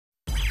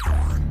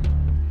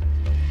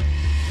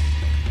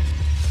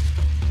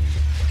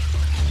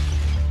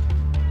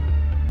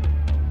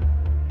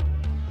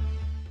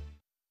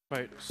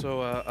Right,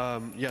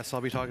 so yes,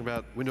 I'll be talking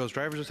about Windows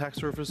drivers attack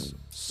surface,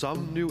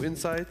 some new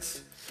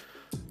insights.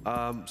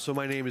 So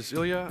my name is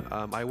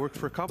Ilja. I work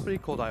for a company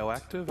called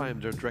IOActive. I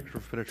am the director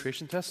of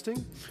penetration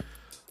testing.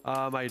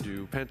 I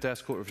do pen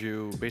test, code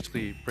review,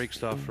 basically break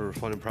stuff for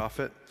fun and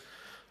profit.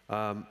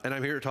 And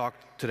I'm here to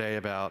talk today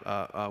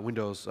about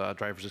Windows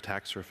drivers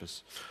attack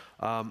surface.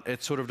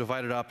 It's sort of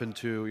divided up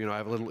into, I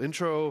have a little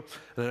intro,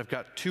 and then I've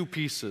got two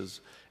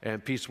pieces.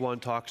 And piece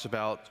one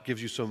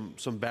gives you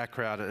some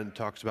background and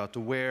talks about the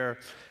where.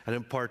 And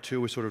then part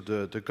two is sort of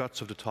the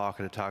guts of the talk,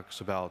 and it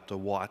talks about the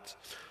what.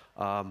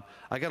 I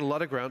got a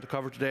lot of ground to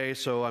cover today,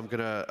 so I'm going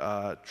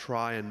to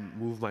try and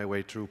move my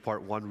way through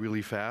part one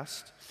really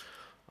fast.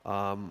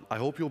 I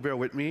hope you'll bear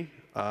with me.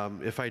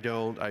 If I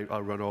don't,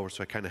 I'll run over,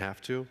 so I kind of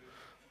have to.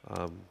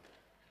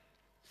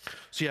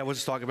 So yeah, what's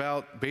this talk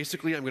about?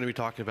 Basically, I'm going to be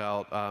talking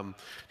about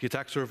the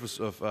attack surface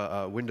of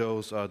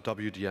Windows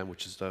WDM,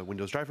 which is the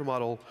Windows driver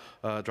model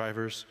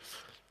drivers,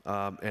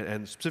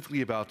 and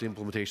specifically about the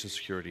implementation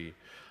security.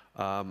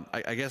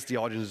 I guess the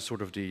audience is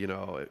sort of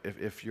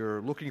if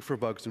you're looking for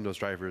bugs in Windows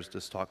drivers,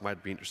 this talk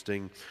might be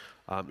interesting.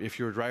 If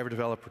you're a driver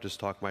developer, this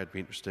talk might be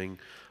interesting.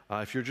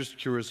 If you're just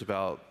curious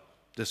about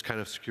this kind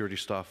of security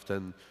stuff,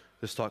 then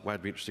this talk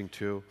might be interesting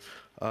too.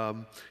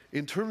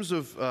 In terms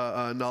of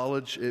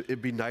knowledge,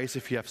 it'd be nice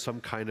if you have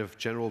some kind of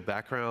general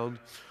background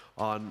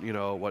on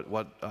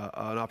what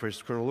an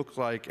operating kernel looks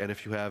like, and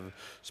if you have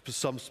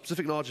some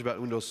specific knowledge about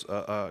Windows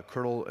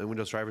kernel and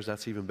Windows drivers,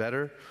 that's even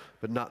better,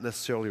 but not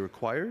necessarily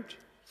required.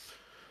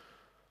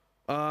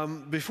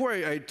 Before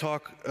I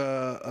talk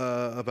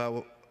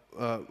about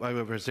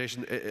my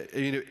presentation,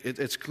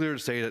 it's clear to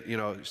say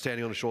that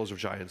standing on the shoulders of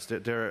giants.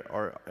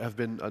 There have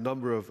been a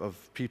number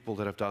of people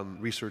that have done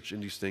research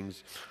in these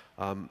things,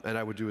 and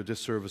I would do a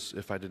disservice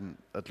if I didn't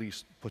at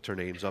least put their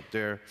names up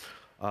there.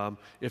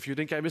 If you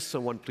think I missed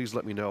someone, please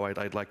let me know.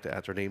 I'd like to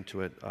add their name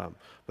to it,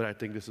 but I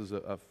think this is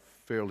a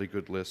fairly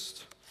good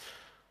list.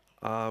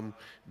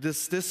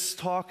 This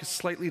talk is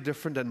slightly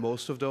different than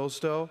most of those,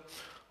 though.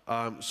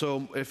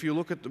 So if you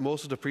look at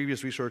most of the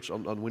previous research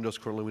on Windows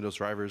kernel and Windows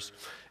drivers,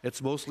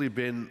 it's mostly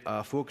been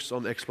focused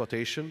on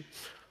exploitation,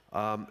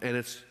 and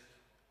it's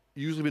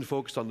usually been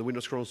focused on the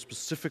Windows kernel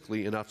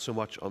specifically and not so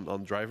much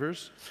on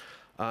drivers.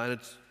 And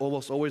it's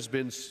almost always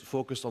been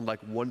focused on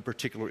like one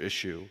particular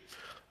issue.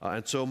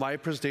 And so my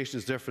presentation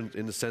is different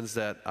in the sense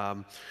that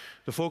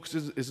the focus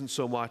isn't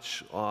so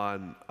much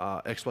on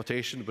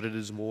exploitation, but it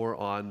is more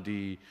on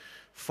the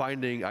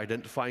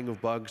identifying of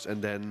bugs,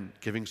 and then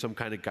giving some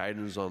kind of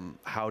guidance on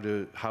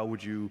how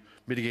would you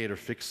mitigate or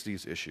fix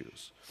these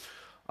issues.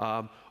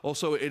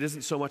 Also, it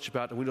isn't so much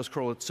about the Windows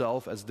kernel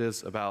itself as it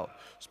is about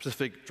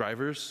specific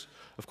drivers.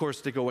 Of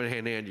course, they go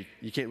hand in hand.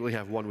 You can't really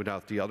have one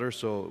without the other.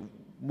 So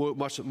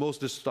most of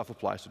this stuff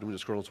applies to the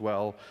Windows kernel as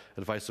well,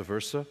 and vice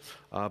versa.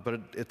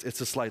 But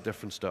it's a slight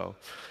difference, though.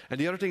 And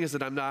the other thing is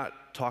that I'm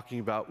not talking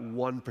about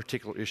one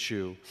particular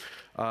issue.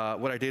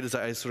 What I did is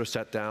I sort of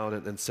sat down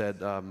and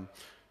said,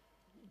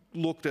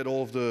 looked at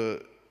all of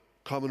the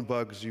common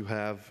bugs you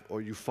have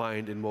or you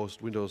find in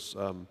most Windows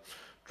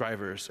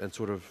drivers, and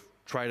sort of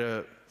try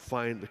to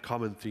find the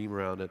common theme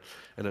around it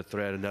and a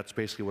thread, and that's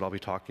basically what I'll be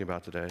talking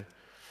about today.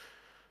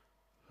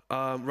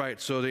 Right,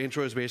 so the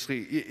intro is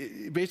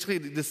basically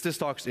this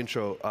talk's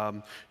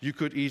intro. You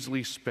could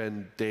easily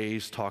spend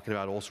days talking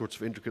about all sorts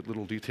of intricate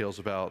little details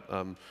about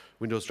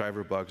Windows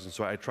driver bugs, and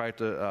so I tried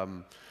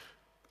to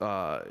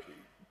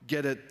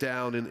get it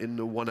down in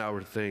the 1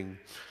 hour thing.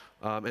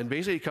 And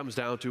basically it comes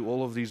down to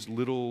all of these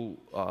little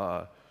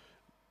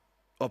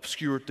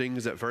obscure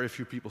things that very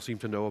few people seem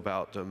to know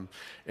about them,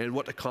 and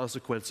what the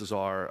consequences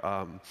are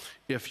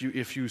if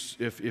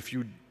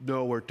you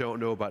know or don't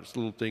know about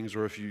little things,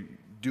 or if you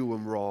do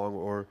them wrong,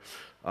 or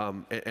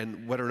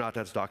and whether or not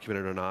that's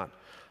documented or not.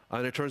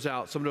 And it turns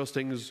out some of those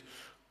things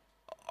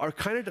are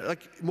kind of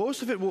like,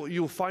 most of it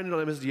you'll find it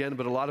on MSDN,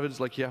 but a lot of it is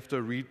like you have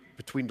to read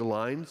between the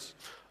lines.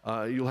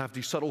 You'll have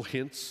these subtle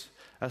hints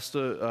as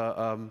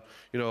to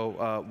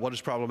what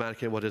is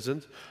problematic and what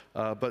isn't,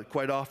 but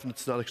quite often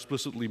it's not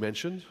explicitly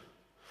mentioned.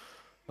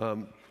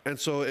 And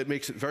so it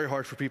makes it very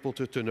hard for people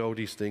to know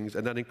these things,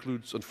 and that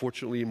includes,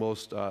 unfortunately,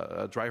 most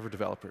driver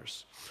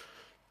developers.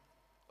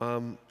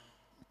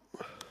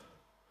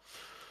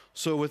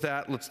 So with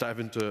that, let's dive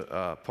into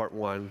part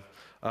one.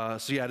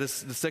 So yeah,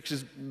 this section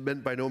is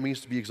meant by no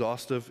means to be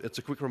exhaustive. It's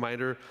a quick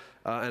reminder,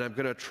 and I'm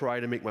going to try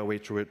to make my way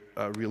through it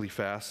really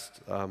fast.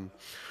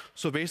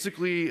 So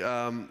basically,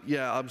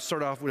 I'll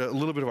start off with a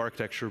little bit of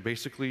architecture.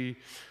 Basically,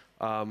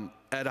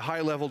 at a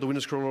high level, the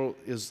Windows kernel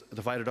is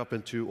divided up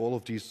into all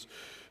of these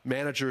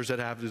managers that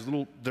have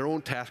their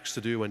own tasks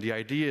to do, and the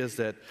idea is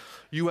that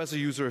you as a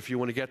user, if you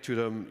want to get to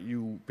them,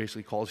 you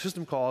basically call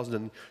system calls, and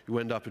then you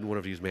end up in one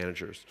of these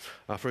managers.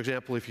 For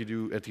example, if you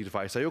do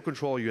anti-device I/O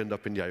control, you end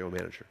up in the I/O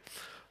manager.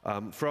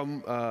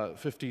 From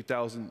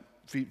 50,000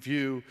 feet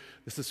view,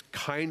 this is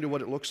kind of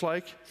what it looks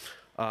like.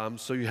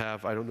 So you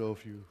have, I don't know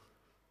if you,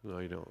 no,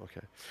 you don't,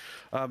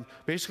 okay.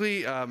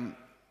 Basically,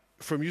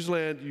 from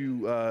userland,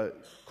 you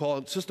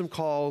call system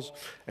calls,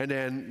 and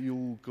then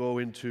you go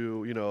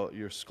into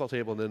your call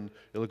table, and then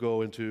it'll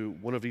go into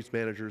one of these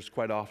managers.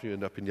 Quite often, you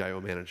end up in the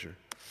I/O manager.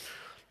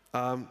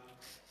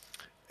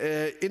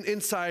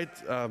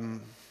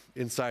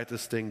 Inside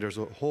this thing, there's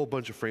a whole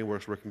bunch of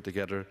frameworks working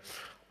together.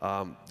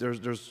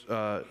 There's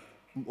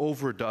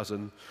over a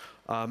dozen,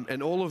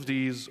 and all of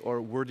these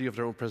are worthy of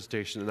their own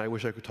presentation. And I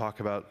wish I could talk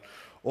about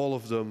all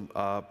of them,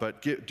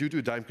 but due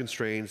to time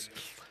constraints,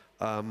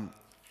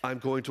 I'm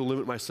going to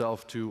limit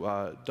myself to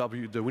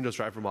the Windows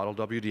driver model,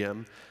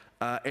 WDM,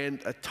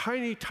 and a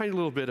tiny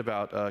little bit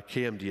about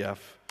KMDF.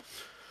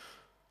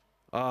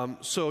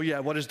 So yeah,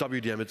 what is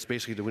WDM? It's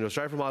basically the Windows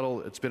driver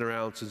model. It's been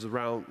around since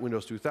around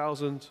Windows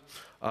 2000.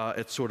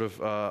 It sort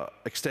of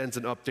extends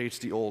and updates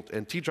the old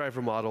NT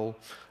driver model.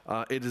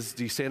 It is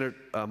the standard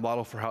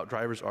model for how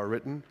drivers are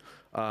written.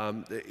 I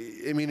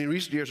mean, in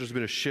recent years, there's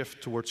been a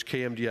shift towards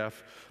KMDF,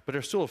 but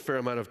there's still a fair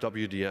amount of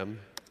WDM.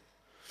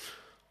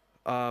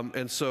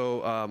 And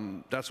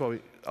so that's why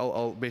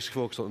I'll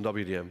basically focus on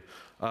WDM.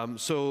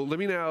 So let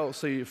me now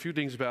say a few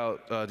things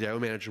about the I/O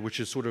manager, which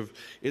is sort of,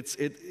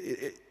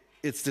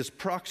 it's this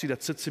proxy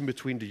that sits in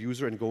between the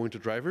user and going to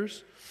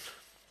drivers.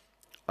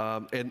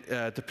 And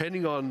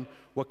depending on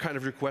what kind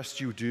of request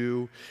you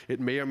do, it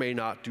may or may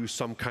not do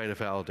some kind of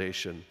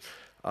validation.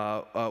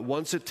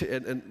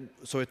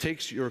 So it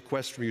takes your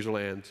request from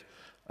userland,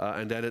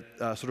 and then it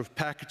sort of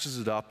packages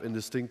it up in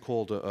this thing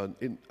called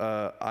an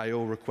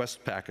I/O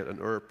request packet, an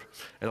ERP,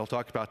 and I'll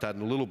talk about that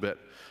in a little bit.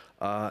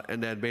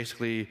 And then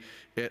basically,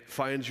 it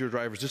finds your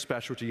driver's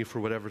dispatch routine for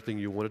whatever thing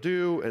you want to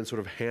do, and sort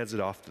of hands it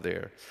off to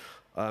there.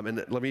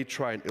 And let me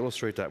try and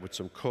illustrate that with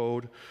some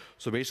code.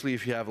 So basically,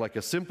 if you have like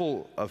a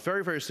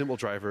very, very simple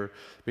driver,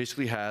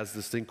 basically has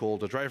this thing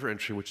called a driver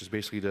entry, which is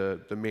basically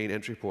the main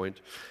entry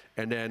point.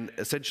 And then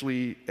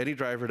essentially, any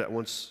driver that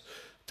wants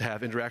to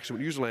have interaction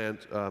with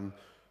userland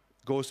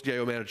goes to the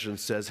I/O manager and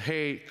says,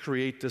 hey,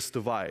 create this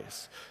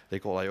device. They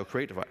call I/O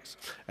create device.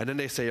 And then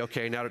they say,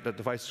 okay, now that the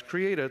device is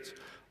created,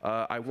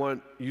 I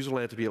want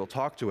userland to be able to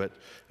talk to it.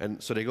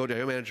 And so they go to the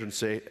I/O manager and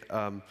say,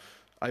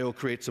 I/O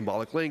create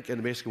symbolic link,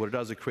 and basically what it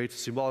does, it creates a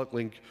symbolic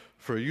link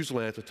for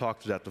userland to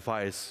talk to that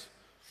device.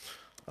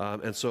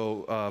 And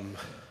so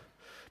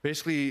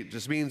basically,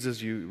 this means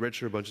is you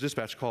register a bunch of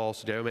dispatch calls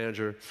to the I/O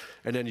manager,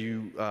 and then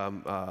you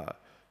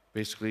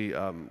basically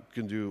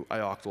can do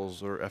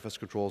ioctls or FS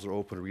controls or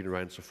open, read and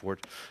write, and so forth.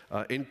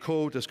 In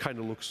code, this kind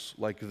of looks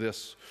like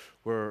this,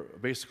 where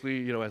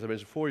basically, as I mentioned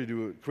before, you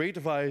do a create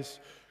device,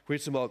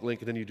 create symbolic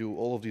link, and then you do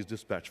all of these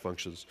dispatch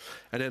functions.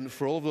 And then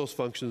for all of those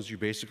functions, you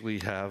basically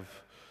have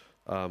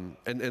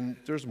and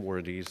there's more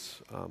of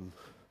these.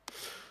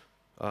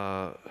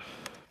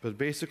 But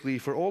basically,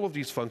 for all of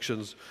these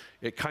functions,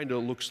 it kind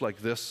of looks like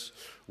this,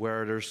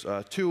 where there's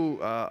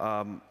two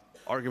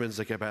arguments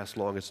that get passed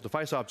along. It's the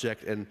device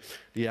object and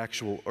the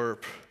actual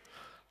ERP.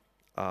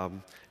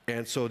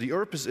 And so the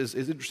ERP is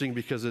interesting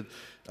because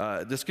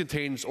this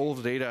contains all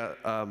of the data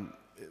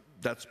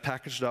that's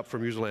packaged up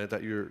from userland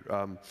that your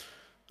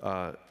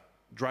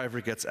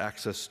driver gets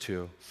access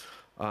to.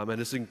 And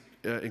this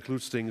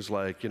includes things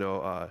like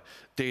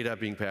data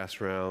being passed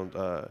around,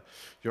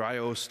 your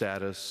I/O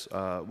status,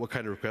 what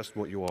kind of request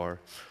mode you are,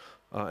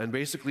 and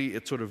basically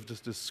it sort of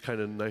this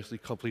kind of nicely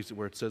completes it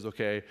where it says,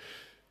 okay,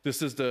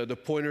 this is the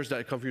pointers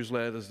that come from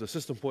userland. This is the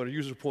system pointer,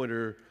 user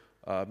pointer,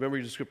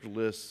 memory descriptor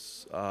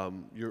lists,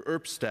 your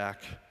ERP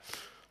stack.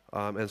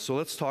 And so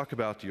let's talk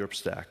about the ERP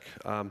stack.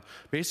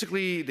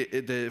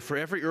 Basically, for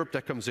every ERP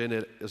that comes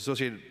in,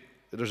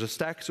 there's a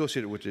stack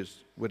associated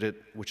with it,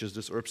 which is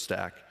this ERP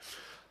stack.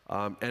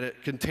 And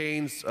it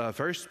contains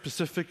very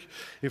specific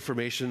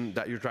information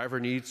that your driver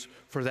needs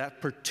for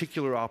that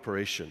particular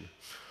operation.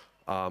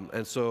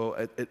 And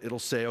so it'll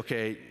say,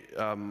 okay,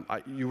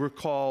 you were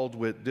called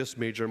with this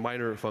major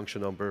minor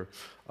function number.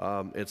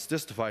 It's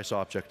this device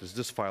object, it's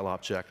this file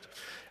object.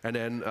 And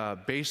then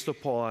based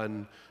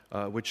upon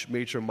which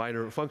major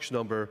minor function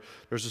number,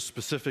 there's a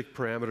specific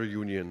parameter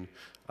union.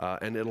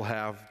 And it'll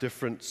have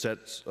different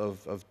sets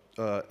of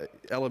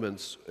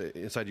elements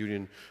inside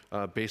union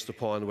based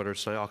upon whether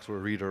it's ioctl or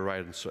read or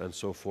write and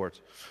so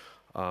forth.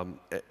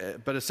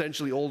 But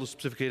essentially, all the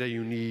specific data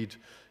you need,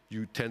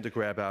 you tend to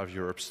grab out of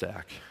your ERP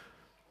stack.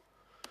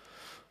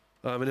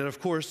 And then, of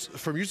course,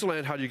 from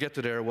userland, how do you get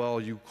to there? Well,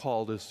 you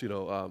call this,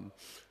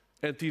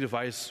 NT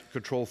device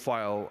control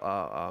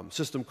file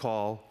system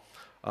call.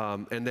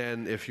 And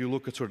then if you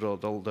look at sort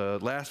of the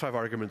last 5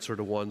 arguments are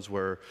the ones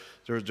where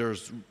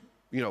there's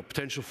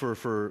potential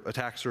for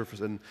attack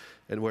surface and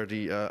where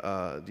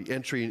the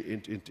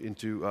entry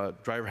into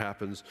driver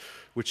happens,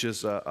 which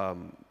is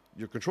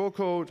your control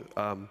code,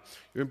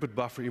 your input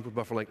buffer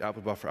length,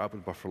 output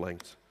buffer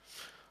length.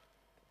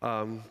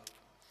 And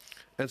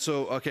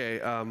so, okay,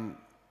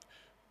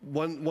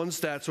 once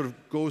that sort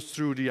of goes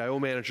through the I/O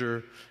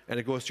manager and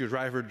it goes to your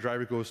driver, the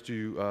driver goes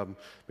to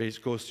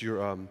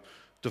your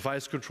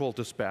device control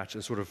dispatch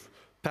and sort of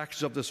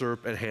packages up this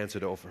ERP and hands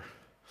it over.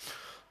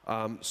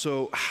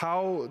 So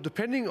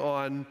depending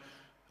on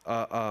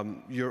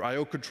your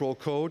I/O control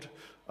code,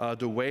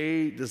 the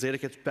way this data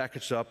gets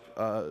packaged up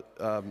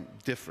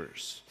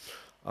differs.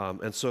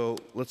 And so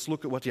let's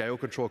look at what the I/O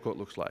control code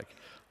looks like.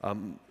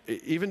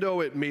 Even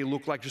though it may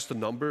look like just a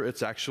number,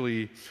 it's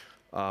actually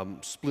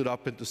split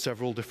up into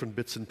several different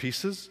bits and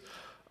pieces.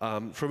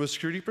 From a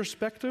security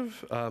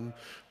perspective,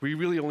 we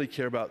really only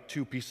care about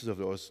two pieces of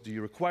those, the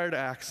required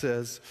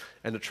access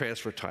and the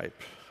transfer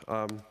type.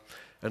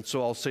 And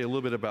so I'll say a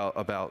little bit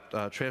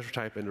about transfer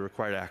type and the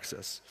required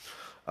access.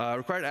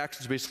 Required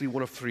access is basically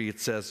one of three. It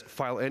says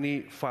file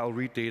any, file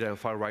read data, and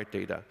file write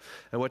data.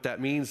 And what that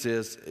means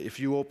is if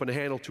you open a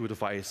handle to a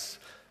device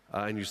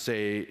and you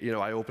say,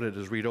 I open it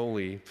as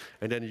read-only,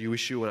 and then you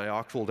issue an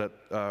IOCTL that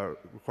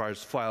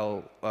requires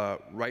file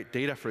write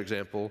data, for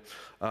example,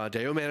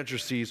 the I/O manager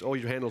sees,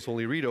 your handle is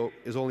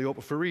only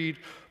open for read,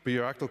 but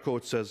your IOCTL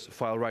code says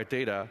file write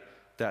data.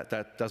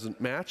 That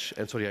doesn't match,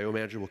 and so the I/O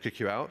manager will kick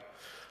you out.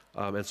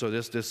 And so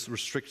this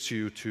restricts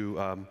you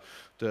to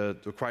the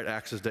required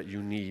access that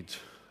you need.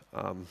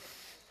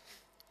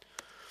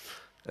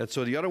 And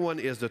so the other one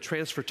is the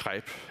transfer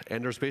type,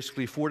 and there's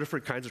basically 4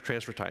 different kinds of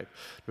transfer type.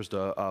 There's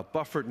the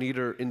buffered,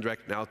 neither,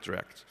 indirect, and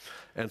outdirect.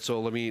 And so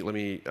let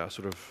me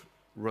sort of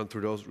run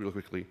through those real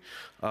quickly.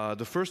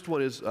 The first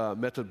one is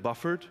method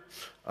buffered.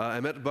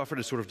 And method buffered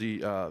is sort of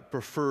the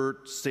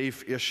preferred,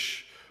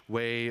 safe-ish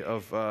way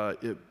of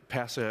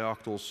passing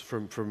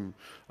IOCTLs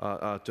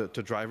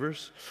to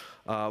drivers.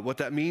 What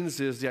that means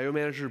is the I/O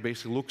manager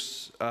basically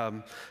looks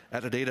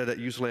at the data that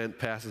userland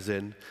passes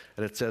in,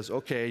 and it says,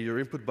 okay, your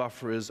input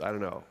buffer is, I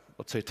don't know,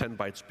 let's say 10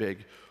 bytes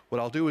big. What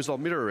I'll do is I'll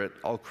mirror it.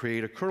 I'll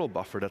create a kernel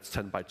buffer that's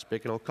 10 bytes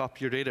big, and I'll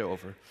copy your data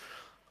over.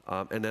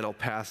 And then I'll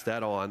pass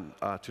that on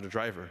to the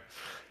driver.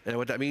 And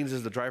what that means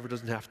is the driver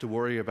doesn't have to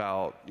worry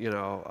about,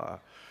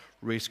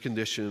 race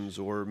conditions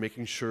or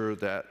making sure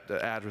that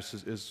the address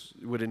is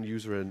within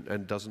user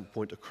and doesn't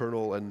point to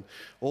kernel, and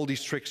all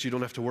these tricks, you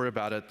don't have to worry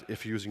about it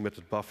if you're using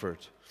method buffered.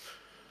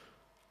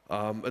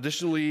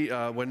 Additionally,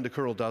 when the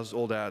kernel does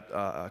all that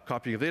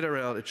copying of data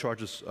around, it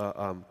charges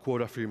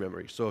quota for your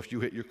memory. So if you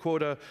hit your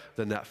quota,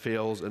 then that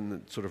fails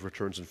and it sort of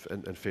returns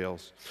and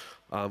fails.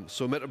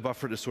 So method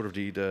buffered is sort of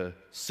the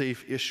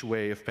safe-ish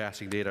way of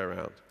passing data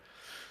around.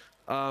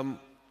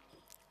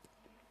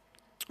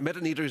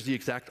 Method neither is the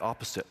exact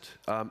opposite.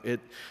 The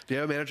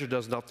I/O manager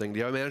does nothing.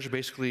 The I/O manager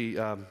basically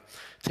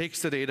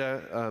takes the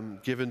data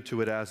given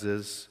to it as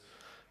is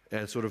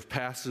and sort of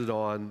passes it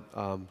on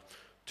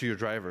to your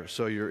driver.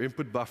 So your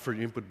input buffer,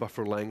 your input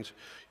buffer length,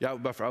 your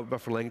out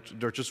buffer length,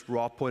 they're just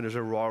raw pointers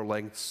or raw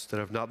lengths that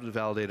have not been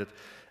validated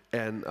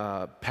and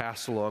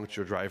passed along to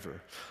your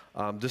driver.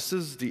 This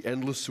is the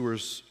endless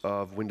source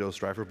of Windows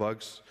driver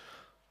bugs.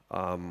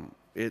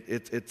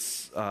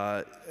 It's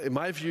in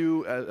my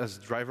view, as a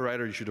driver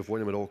writer, you should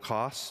avoid them at all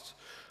costs.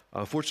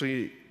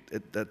 Unfortunately,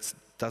 that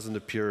doesn't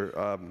appear.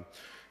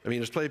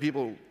 There's plenty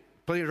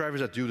of drivers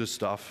that do this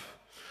stuff.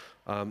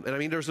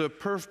 And there's a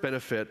perf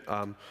benefit,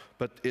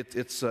 but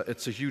it's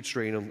a huge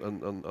strain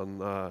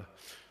on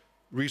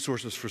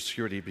resources for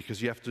security because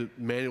you have to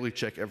manually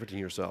check everything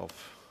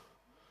yourself.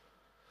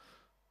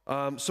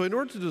 So in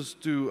order to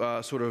just do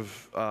sort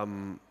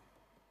of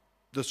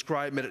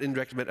describe method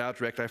indirect and method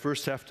outdirect, I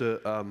first have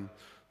to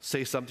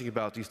say something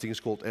about these things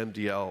called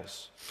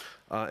MDLs.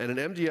 And an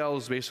MDL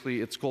is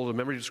basically, it's called a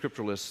memory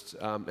descriptor list,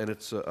 and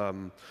it's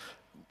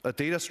a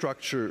data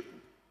structure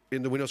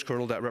in the Windows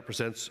kernel that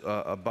represents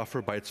a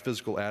buffer by its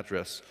physical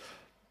address.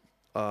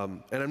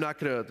 And I'm not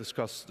going to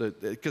discuss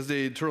because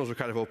the internals are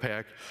kind of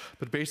opaque,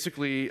 but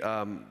basically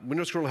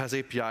Windows kernel has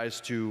APIs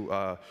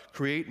to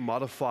create,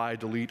 modify,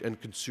 delete, and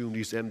consume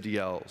these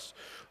MDLs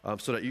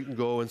so that you can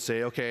go and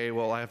say, okay,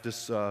 well, I have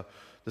this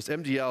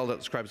MDL that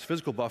describes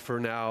physical buffer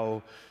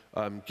now.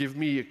 Give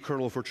me a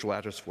kernel virtual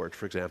address for it,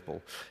 for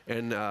example.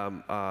 And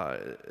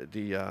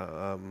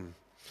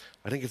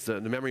I think it's the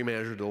memory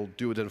manager that'll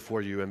do it then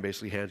for you and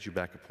basically hands you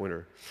back a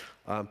pointer.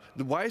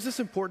 Why is this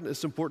important?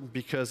 It's important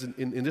because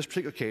in this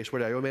particular case,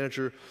 where the I/O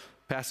manager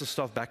passes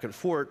stuff back and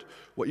forth,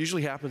 what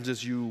usually happens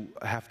is you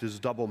have this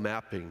double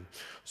mapping.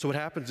 So what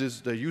happens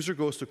is the user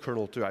goes to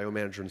kernel to I/O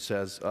manager and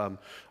says,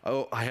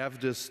 oh, I have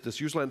this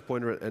userland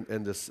pointer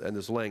and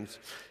this length.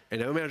 And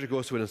the I/O manager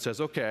goes to it and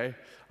says, okay,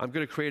 I'm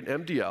going to create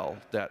an MDL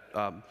that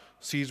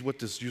sees what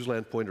this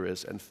userland pointer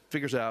is and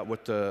figures out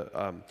what the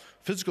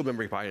physical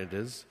memory behind it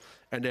is.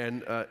 And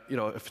then,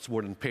 if it's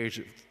more than a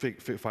page,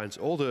 it finds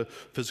all the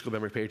physical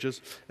memory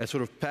pages and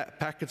sort of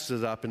packages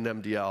it up in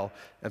an MDL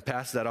and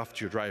passes that off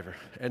to your driver.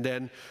 And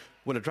then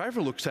when a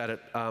driver looks at it,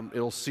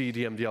 it'll see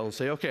the MDL and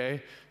say,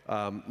 okay,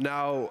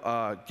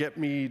 now get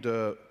me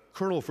the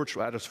kernel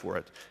virtual address for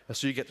it. And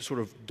so you get sort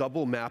of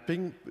double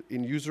mapping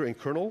in user and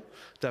kernel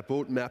that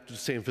both map to the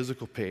same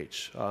physical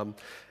page. And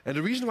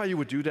the reason why you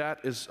would do that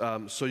is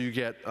so you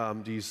get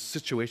these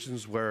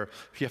situations where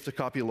if you have to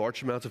copy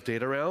large amounts of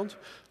data around,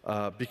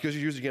 because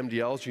you're using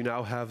MDLs, you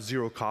now have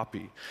zero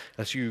copy.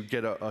 And so you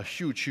get a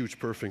huge, huge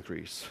perf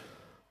increase.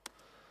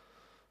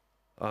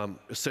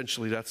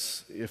 Essentially,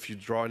 that's, if you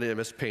draw an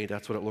MS Paint,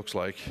 that's what it looks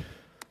like.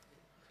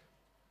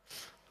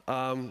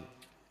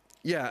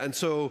 Yeah, and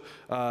so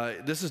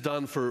this is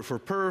done for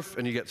perf,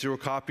 and you get 0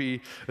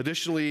 copy.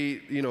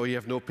 Additionally, you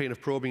have no pain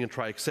of probing and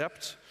try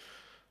except.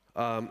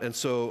 And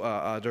so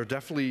there are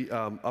definitely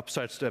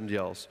upsides to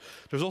MDLs.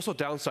 There's also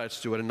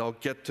downsides to it, and I'll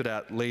get to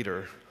that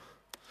later.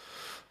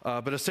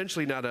 But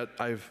essentially, now that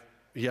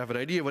you have an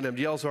idea what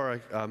MDLs are,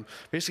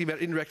 basically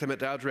meta indirect and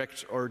meta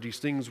direct are these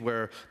things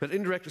where meta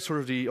indirect is sort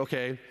of the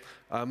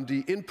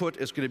input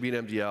is going to be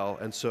an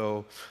MDL, and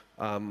so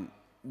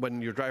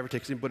when your driver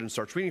takes input and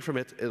starts reading from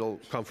it, it'll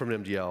come from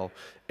an MDL.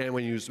 And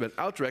when you use meta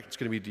outdirect, it's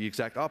going to be the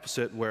exact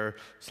opposite, where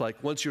it's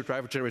like once your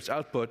driver generates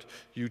output,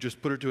 you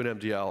just put it to an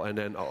MDL, and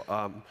then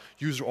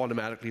user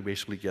automatically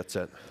basically gets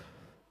it.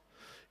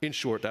 In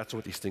short, that's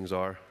what these things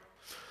are.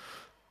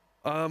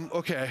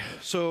 Okay,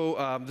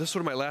 so this is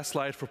sort of my last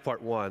slide for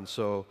part 1.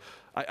 So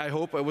I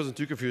hope I wasn't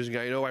too confusing.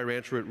 I know I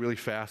ran through it really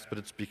fast, but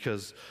it's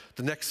because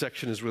the next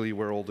section is really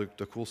where all the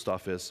cool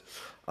stuff is.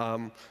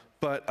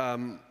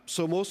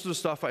 So most of the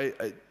stuff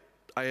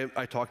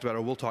I talked about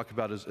or will talk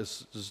about is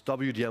this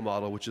WDM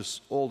model, which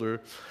is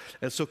older.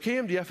 And so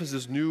KMDF is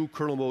this new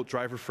kernel mode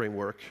driver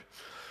framework.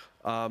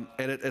 And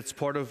it's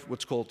part of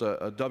what's called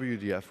a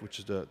WDF, which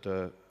is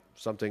the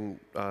something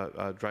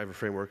driver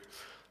framework.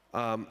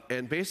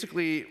 And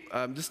basically,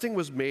 this thing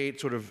was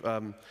made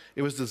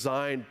it was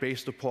designed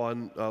based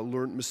upon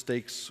learned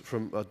mistakes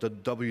from the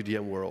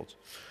WDM world.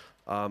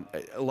 A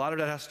lot of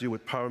that has to do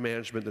with power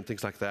management and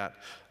things like that.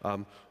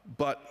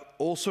 But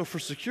also for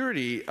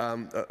security,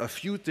 a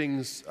few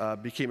things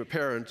became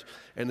apparent,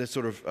 and it's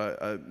sort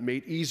of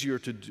made easier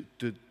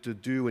to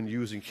do and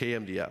use in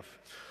KMDF.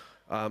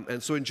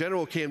 And so in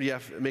general,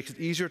 KMDF makes it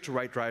easier to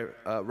write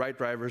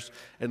drivers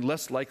and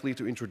less likely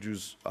to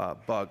introduce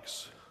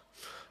bugs.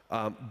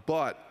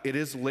 But it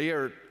is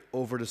layered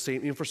over the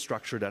same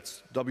infrastructure that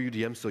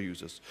WDM still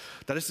uses.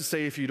 That is to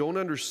say, if you don't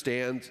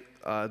understand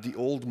the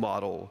old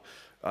model,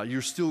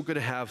 you're still going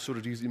to have sort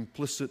of these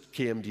implicit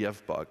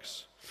KMDF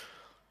bugs.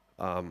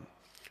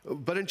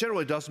 But in general,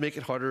 it does make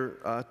it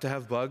harder to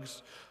have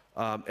bugs.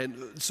 And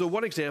so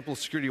one example,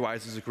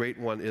 security-wise, is a great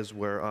one, is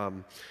where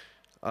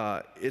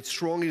it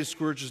strongly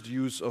discourages the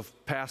use of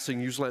passing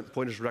user-land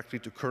pointers directly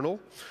to kernel.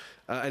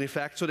 And in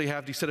fact, so they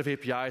have these set of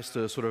APIs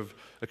to sort of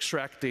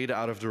extract data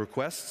out of the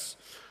requests.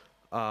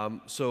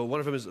 So one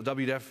of them is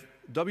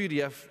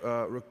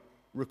WDF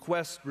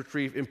request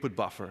retrieve input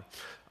buffer.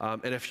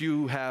 And if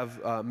you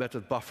have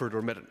method buffered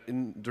or method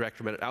indirect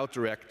or method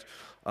outdirect,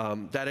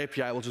 that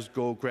API will just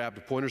go grab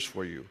the pointers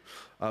for you.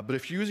 But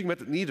if you're using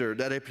method neither,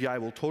 that API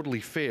will totally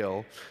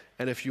fail.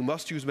 And if you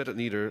must use method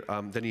neither,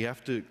 then you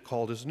have to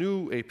call this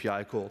new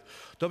API called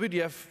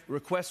WDF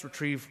request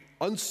retrieve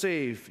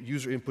unsafe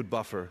user input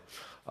buffer.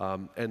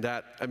 And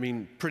that,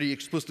 pretty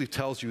explicitly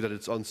tells you that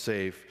it's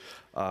unsafe.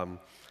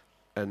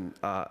 And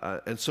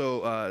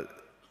so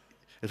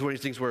it's one of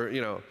these things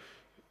where,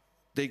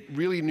 they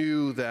really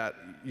knew that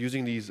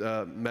using these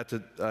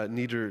method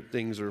neither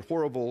things are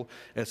horrible,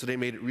 and so they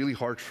made it really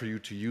hard for you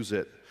to use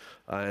it.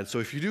 And so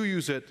if you do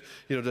use it,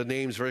 the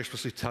names very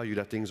explicitly tell you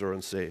that things are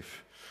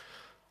unsafe.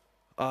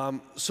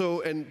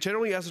 And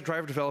generally, as a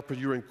driver developer,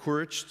 you're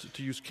encouraged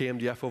to use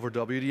KMDF over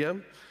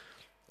WDM.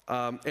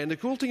 And the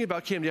cool thing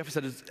about KMDF is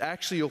that it's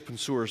actually open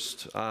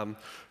sourced.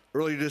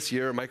 Earlier this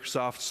year,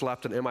 Microsoft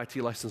slapped an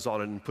MIT license on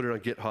it and put it on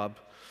GitHub.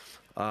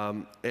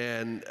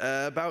 And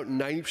about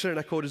 90% of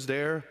that code is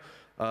there.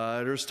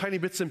 There's tiny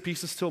bits and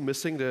pieces still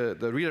missing. The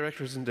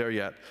redirector isn't there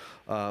yet.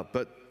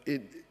 But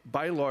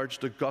by and large,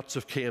 the guts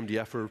of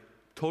KMDF are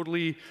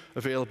totally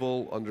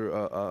available under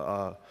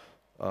a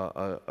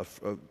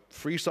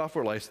free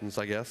software license,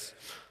 I guess.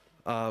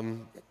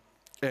 And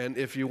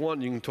if you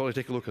want, you can totally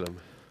take a look at them.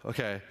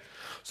 Okay.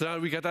 So now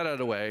that we got that out of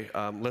the way,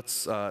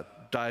 let's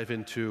dive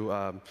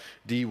into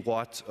the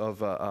what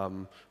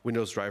of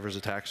Windows drivers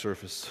attack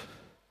surface.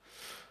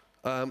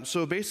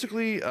 So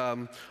basically,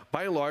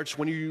 by and large,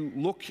 when you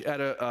look at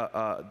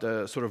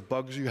the sort of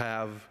bugs you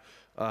have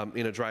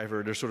in a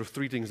driver, there's sort of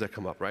 3 things that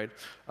come up, right?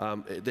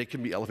 They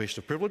can be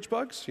elevation of privilege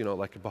bugs,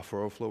 like a buffer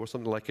overflow or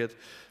something like it.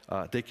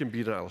 They can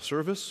be denial of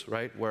service,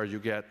 right, where you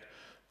get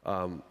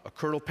a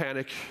kernel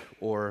panic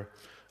or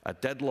a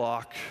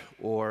deadlock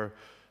or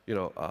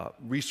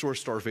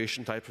resource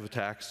starvation type of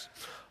attacks.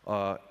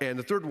 And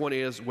the third one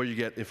is where you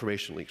get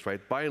information leaks,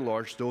 right? By and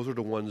large, those are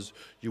the ones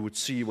you would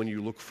see when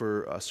you look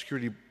for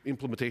security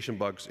implementation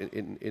bugs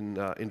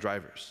in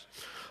drivers.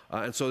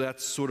 And so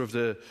that's sort of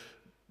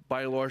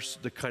by and large,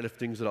 the kind of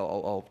things that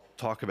I'll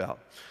talk about.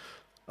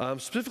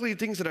 Specifically,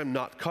 things that I'm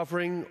not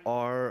covering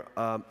are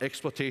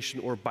exploitation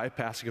or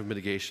bypassing of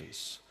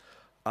mitigations.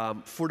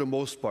 For the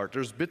most part,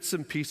 there's bits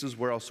and pieces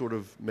where I'll sort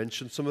of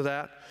mention some of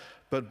that.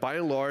 But by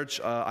and large,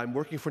 I'm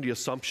working from the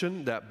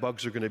assumption that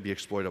bugs are going to be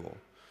exploitable.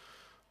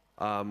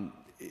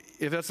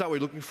 If that's not what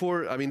you're looking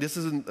for, this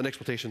isn't an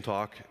exploitation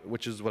talk,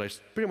 which is what I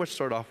pretty much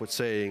start off with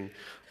saying.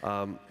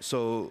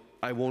 So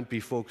I won't be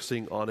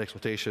focusing on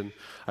exploitation.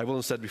 I will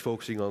instead be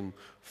focusing on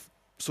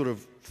sort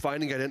of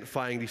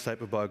identifying these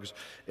type of bugs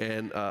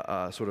and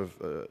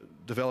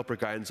developer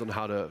guidance on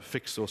how to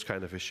fix those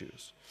kind of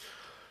issues.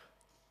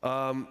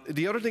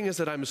 The other thing is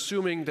that I'm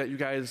assuming that you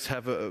guys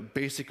have a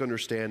basic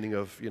understanding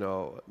of,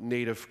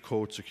 native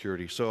code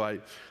security. So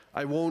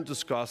I won't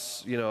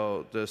discuss,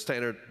 the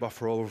standard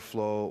buffer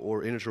overflow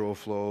or integer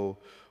overflow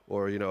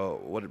or,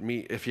 what it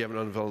means if you have an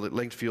unvalid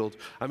length field.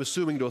 I'm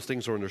assuming those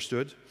things are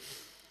understood.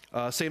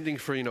 Same thing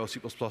for, C++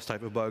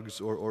 type of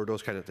bugs or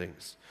those kind of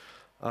things.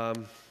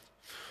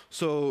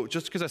 So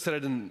just because I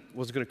said I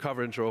wasn't going to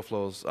cover integer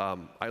overflows,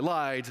 I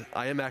lied.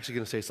 I am actually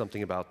going to say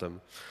something about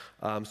them.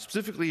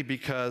 Specifically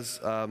because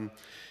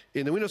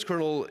in the Windows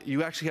kernel,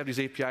 you actually have these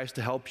APIs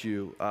to help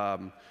you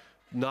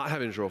not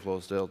have integer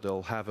overflows.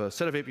 They'll have a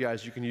set of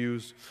APIs you can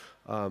use.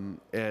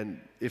 And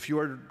if you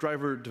are a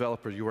driver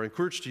developer, you are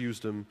encouraged to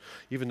use them,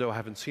 even though I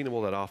haven't seen them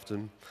all that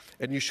often.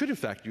 And you should, in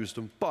fact, use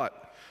them.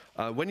 But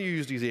when you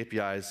use these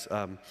APIs,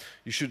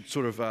 you should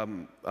sort of,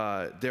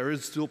 there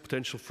is still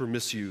potential for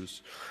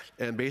misuse.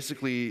 And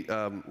basically,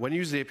 when you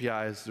use the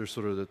APIs, there's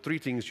sort of the three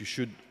things you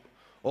should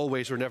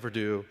always or never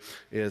do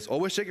is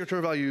always check your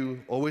return value,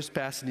 always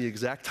pass in the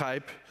exact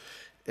type,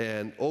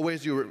 and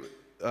always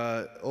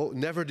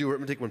never do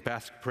arithmetic when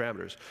passing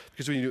parameters.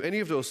 Because when you do any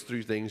of those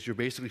three things, you're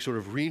basically sort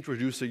of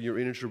reintroducing your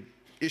integer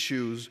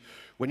issues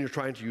when you're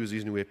trying to use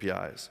these new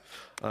APIs.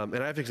 And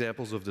I have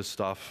examples of this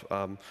stuff,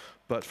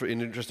 but in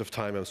the interest of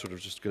time, I'm sort of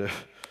just going to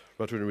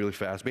run through it really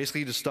fast.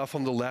 Basically, the stuff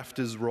on the left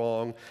is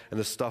wrong, and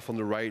the stuff on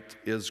the right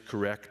is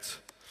correct.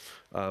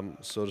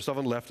 So the stuff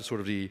on the left is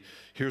sort of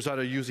here's how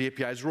to use the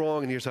APIs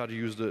wrong, and here's how to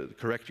use the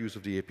correct use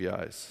of the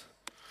APIs.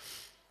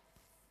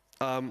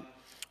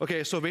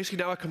 Okay, so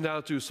basically now I come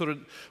down to sort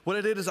of, what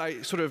I did is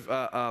I sort of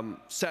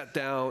sat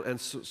down and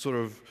sort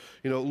of,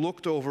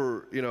 looked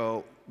over,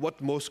 what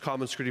the most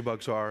common security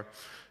bugs are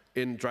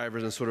in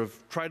drivers and sort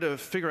of tried to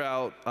figure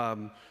out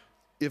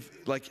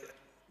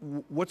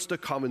what's the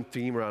common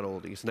theme around all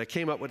of these. And I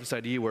came up with this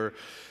idea where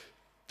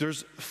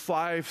there's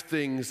 5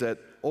 things that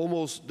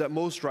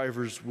most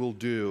drivers will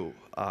do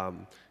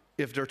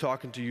if they're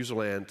talking to user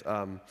land,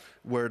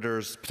 where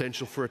there's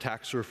potential for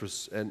attack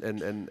surface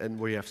and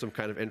where you have some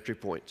kind of entry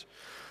point.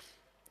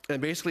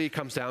 And basically, it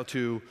comes down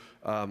to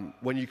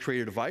when you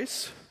create a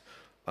device,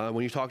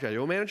 when you talk to the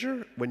I/O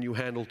manager, when you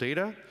handle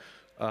data,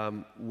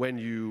 when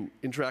you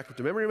interact with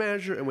the memory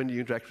manager, and when you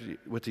interact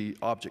with the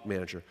object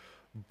manager.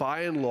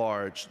 By and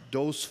large,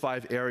 those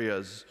 5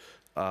 areas,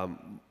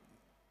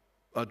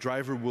 a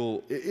driver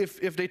will,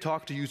 if they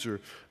talk to user,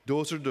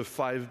 those are the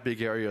 5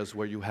 big areas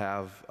where you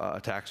have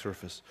attack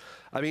surface.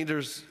 I mean,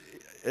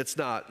 it's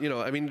not,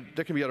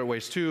 there can be other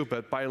ways too,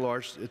 but by and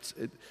large,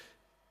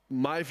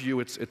 my view,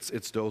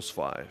 it's those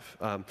 5.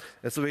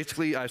 And so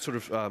basically, I sort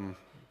of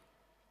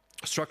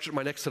structured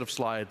my next set of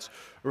slides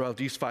around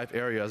these 5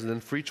 areas, and then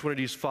for each one of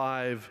these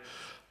 5,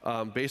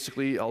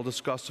 basically, I'll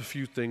discuss a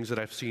few things that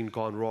I've seen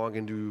gone wrong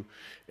and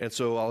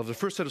so I'll have the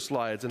first set of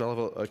slides, and I'll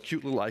have a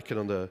cute little icon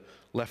on the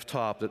left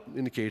top that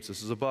indicates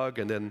this is a bug,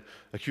 and then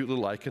a cute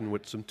little icon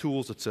with some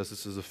tools that says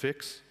this is a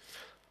fix.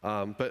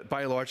 But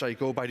by and large, I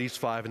go by these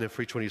 5, and then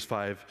for each one of these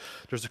 5,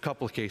 there's a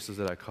couple of cases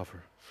that I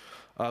cover.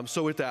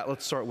 So with that,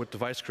 let's start with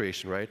device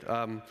creation, right?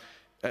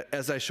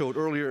 As I showed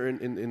earlier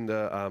in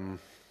the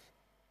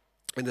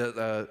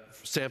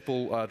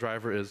sample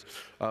driver is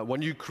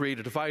when you create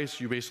a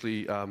device, you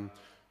basically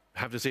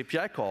have this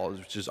API call,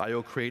 which is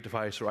IO create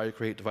device or IO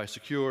create device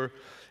secure,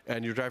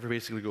 and your driver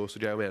basically goes to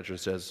the IO manager and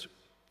says,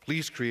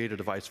 please create a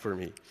device for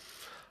me.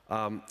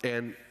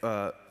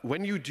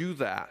 When you do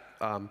that,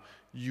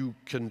 you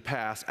can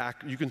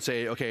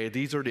say, okay,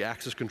 these are the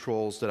access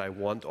controls that I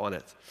want on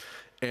it.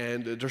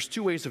 And there's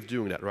 2 ways of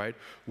doing that, right?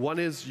 One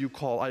is you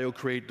call IO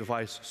create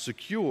device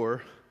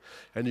secure,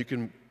 and you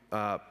can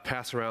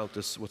pass around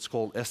this what's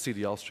called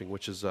STDL string,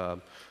 which is a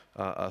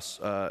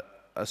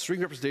string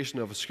representation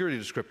of a security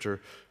descriptor,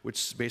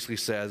 which basically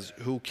says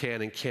who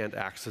can and can't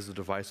access the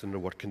device under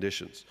what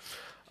conditions.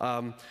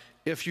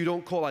 If you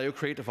don't call IO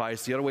create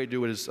device, the other way to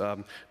do it is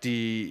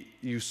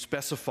you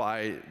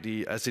specify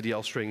the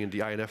STDL string in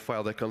the INF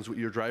file that comes with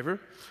your driver.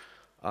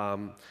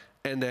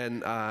 And then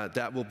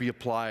that will be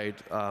applied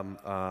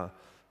by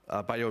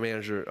your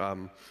manager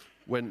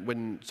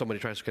when somebody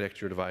tries to connect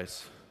to your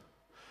device.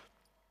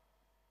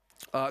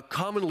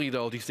 Commonly,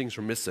 though, these things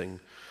are missing.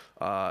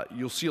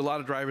 You'll see a lot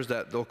of drivers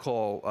that they'll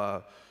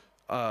call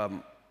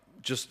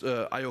just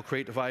IO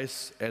create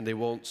device, and they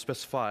won't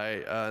specify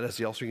an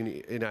STL string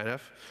in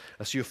INF.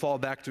 So you fall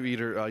back to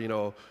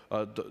either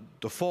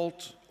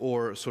default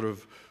or sort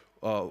of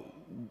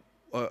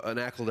an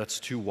ACL that's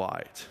too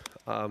wide.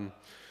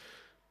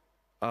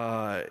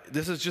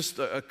 This is just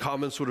a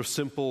common sort of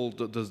simple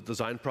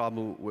design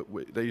problem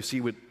that you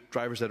see with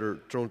drivers that are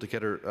thrown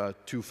together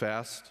too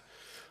fast.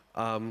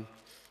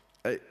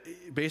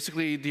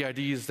 Basically, the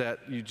idea is that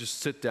you just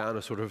sit down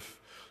and sort of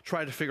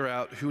try to figure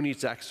out who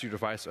needs access to your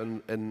device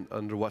and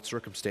under what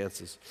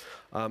circumstances.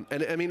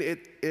 And I mean,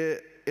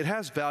 it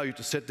has value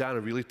to sit down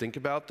and really think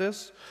about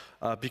this,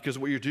 because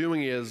what you're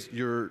doing is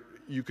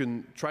you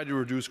can try to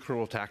reduce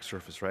kernel attack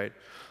surface, right?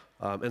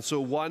 And so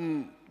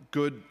one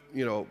good,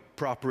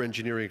 proper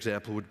engineering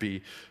example would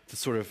be to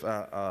sort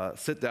of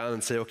sit down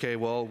and say, okay,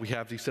 well, we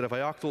have these set of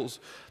ioctls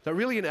that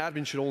really an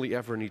admin should only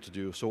ever need to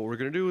do. So what we're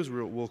going to do is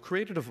we'll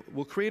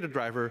create a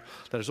driver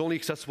that is only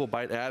accessible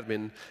by an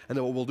admin, and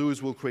then what we'll do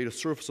is we'll create a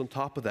service on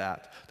top of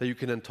that that you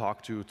can then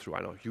talk to through,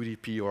 I don't know,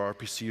 UDP or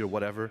RPC or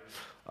whatever,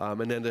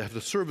 and then to have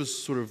the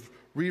service sort of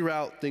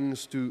reroute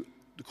things to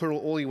the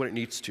kernel only when it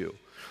needs to.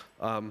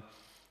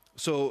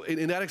 So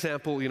in that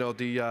example,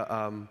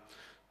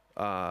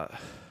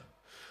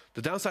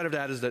 the downside of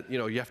that is that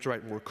you have to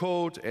write more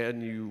code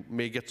and you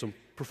may get some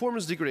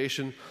performance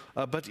degradation,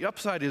 but the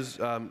upside is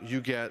you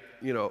get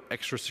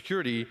extra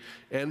security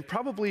and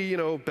probably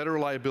better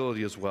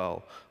reliability as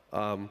well.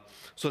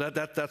 So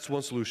that's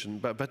one solution.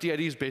 But the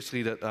idea is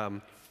basically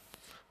that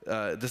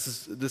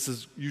this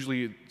is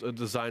usually a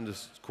design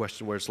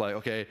question where it's like,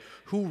 okay,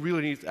 who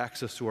really needs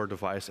access to our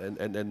device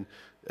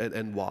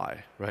and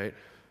why, right?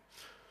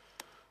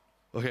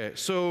 Okay,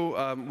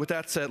 so with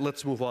that said,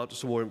 let's move on to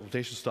some more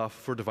implementation stuff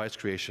for device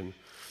creation.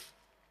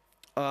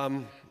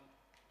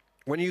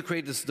 When you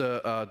create this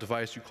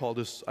device, you call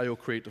this IO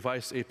create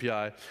device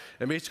API,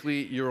 and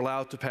basically you're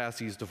allowed to pass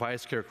these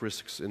device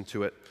characteristics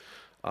into it.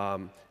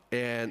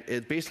 And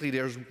basically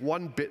there's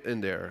one bit in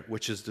there,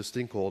 which is this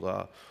thing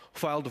called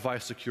file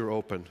device secure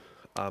open,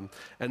 and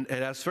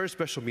it has very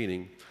special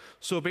meaning.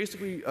 So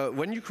basically,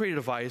 when you create a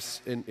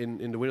device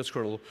in the Windows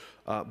kernel,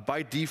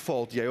 by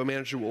default, the IO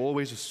manager will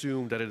always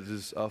assume that it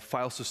is a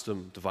file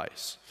system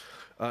device.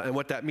 And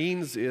what that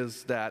means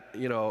is that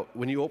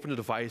when you open a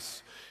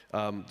device,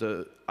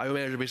 the IO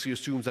manager basically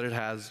assumes that it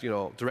has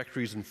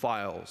directories and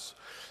files.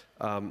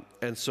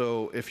 And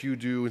so if you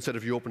do, instead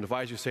of you open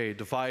device, you say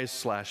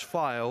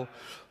device/file.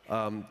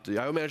 The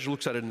IO manager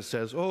looks at it and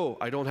says, oh,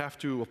 I don't have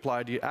to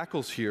apply the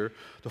ACLs here.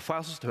 The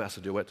file system has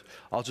to do it.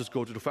 I'll just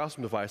go to the file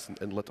system device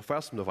and let the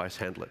file system device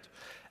handle it.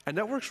 And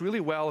that works really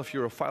well if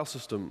you're a file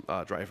system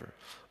driver.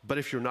 But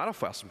if you're not a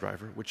file system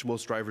driver, which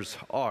most drivers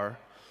are,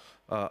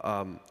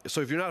 so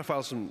if you're not a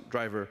file system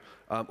driver,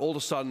 all of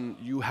a sudden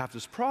you have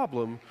this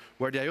problem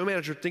where the IO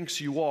manager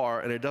thinks you are,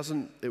 and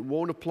it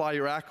won't apply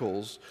your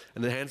ACLs,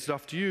 and then hands it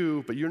off to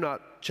you, but you're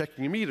not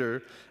checking your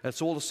meter, and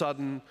so all of a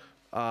sudden,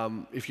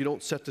 if you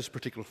don't set this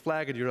particular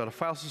flag and you're not a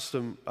file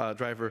system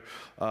driver,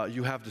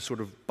 you have this sort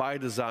of by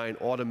design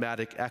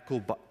automatic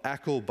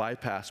ACL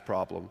bypass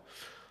problem.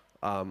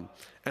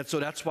 And so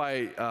that's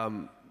why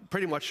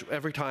pretty much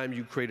every time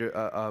you create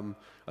a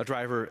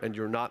driver and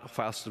you're not a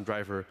file system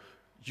driver,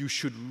 you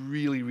should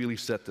really, really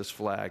set this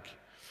flag.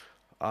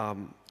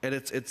 And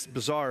it's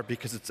bizarre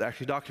because it's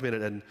actually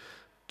documented, and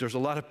there's a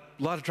lot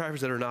of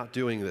drivers that are not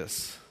doing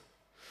this.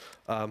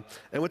 And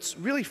what's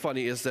really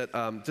funny is that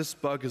this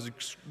bug is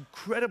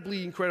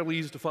incredibly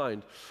easy to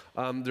find.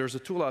 There's a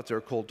tool out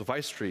there called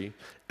Device Tree,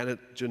 and it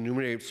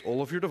enumerates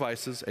all of your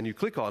devices, and you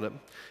click on it,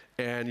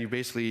 and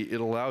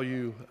it'll allow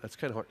you, it's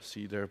kind of hard to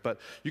see there, but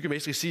you can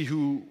basically see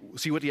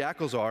what the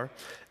ACLs are,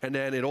 and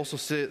then it also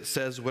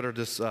says whether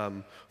this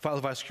file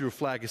device secure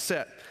flag is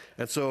set.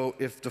 And so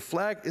if the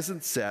flag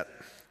isn't set,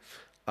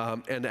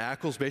 and the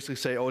ACLs basically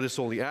say, oh, this is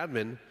only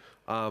admin,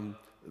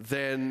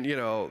 then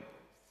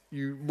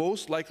you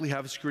most likely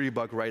have a security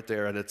bug right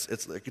there, and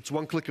it's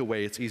one click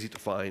away. It's easy to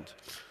find.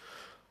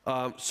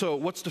 So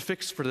what's the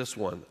fix for this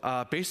one?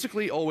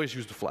 Basically, always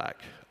use the flag.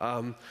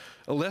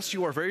 Unless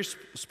you are very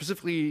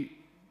specifically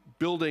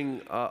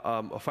building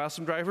a file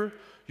system driver,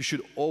 you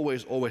should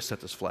always set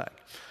this flag.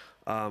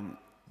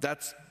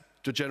 That's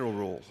the general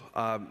rule.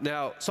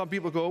 Now, some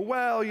people go,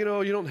 well, you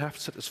don't have to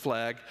set this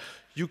flag.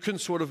 You can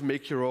sort of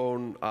make your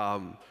own,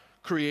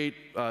 create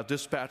a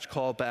dispatch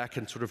callback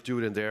and sort of do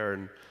it in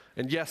there.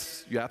 And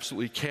yes, you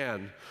absolutely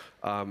can.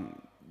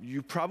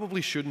 You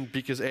probably shouldn't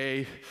because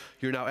A,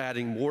 you're now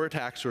adding more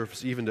attack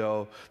surface even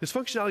though this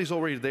functionality is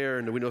already there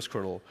in the Windows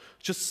kernel.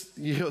 Just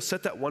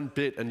set that one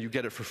bit and you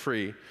get it for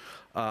free.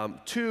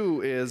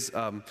 Two is,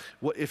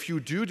 if you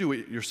do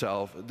it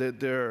yourself,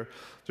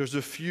 there's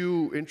a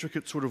few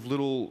intricate sort of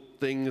little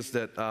things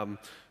that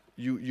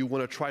you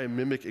want to try and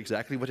mimic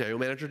exactly what the IO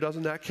manager does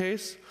in that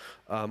case.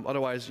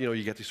 Otherwise,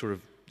 you get these sort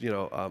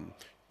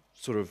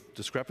of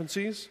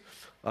discrepancies.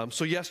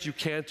 So yes, you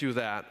can do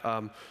that,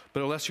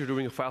 but unless you're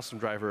doing a file system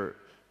driver,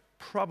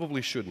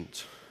 probably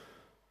shouldn't.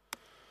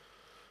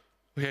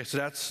 Okay, so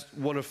that's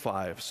one of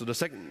 5. So the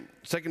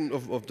second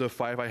of the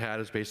 5 I had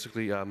is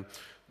basically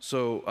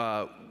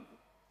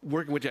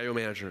working with the IO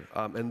manager.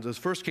 And the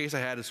first case I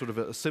had is sort of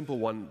a simple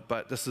one,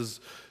 but this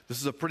is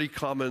a pretty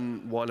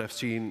common one I've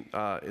seen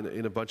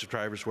in a bunch of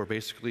drivers where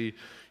basically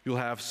you'll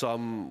have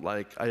some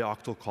like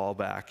ioctl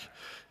callback,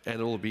 and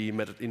it'll be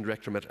method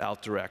indirect or method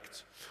out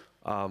direct.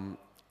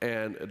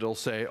 And it'll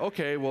say,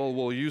 okay, well,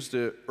 we'll use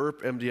the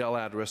ERP MDL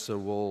address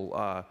and we'll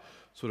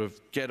sort of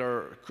get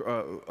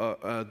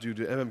do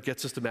the get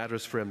system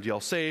address for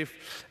MDL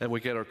safe, and we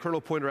get our kernel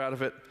pointer out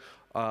of it,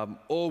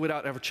 all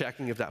without ever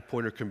checking if that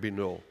pointer can be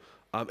null.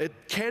 It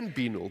can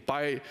be null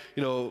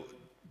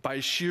by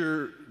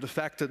sheer the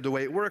fact that the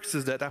way it works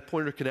is that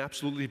pointer can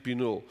absolutely be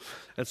null.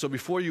 And so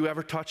before you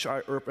ever touch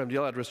our ERP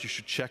MDL address, you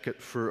should check it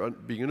for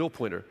being a null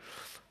pointer.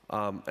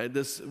 And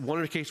this one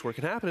of the cases where it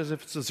can happen is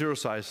if it's a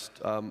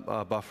zero-sized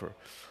buffer.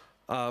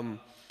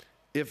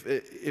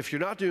 If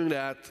you're not doing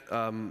that,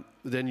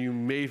 then you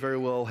may very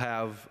well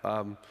have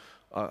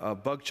a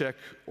bug check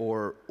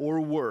or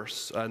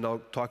worse, and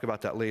I'll talk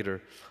about that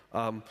later.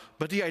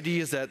 But the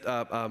idea is that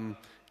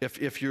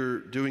if you're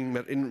doing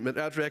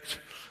MetaDirect,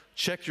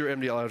 check your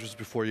MDL address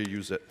before you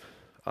use it,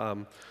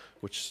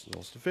 which is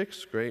also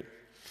fixed. Great.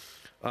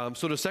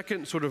 So the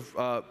second sort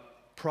of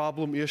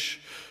problem-ish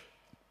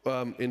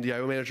in the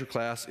IO Manager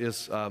class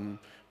is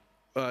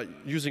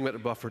using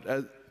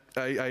MetaBuffered.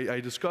 I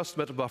discussed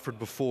MetaBuffered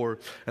before,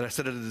 and I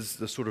said it is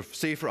the sort of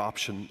safer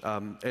option,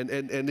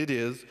 and it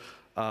is.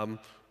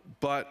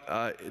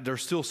 But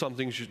there's still some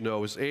things you should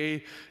know.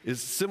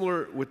 Is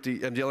similar with the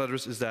MDL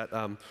address is that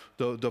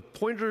the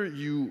pointer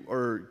you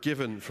are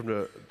given from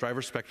the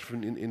driver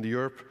spectrum in the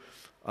ERP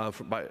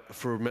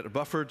for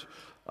MetaBuffered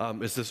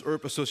is this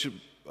ERP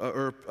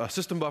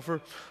system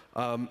buffer,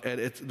 and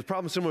the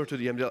problem is similar to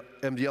the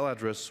MDL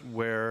address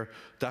where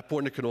that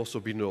pointer can also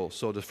be null.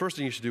 So the first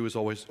thing you should do is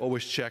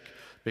always check,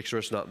 make sure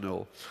it's not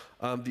null.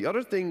 The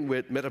other thing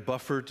with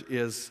MetaBuffered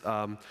is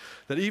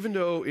that even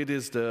though it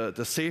is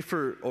the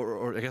safer,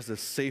 or I guess the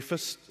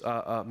safest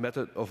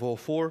method of all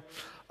four,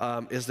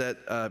 is that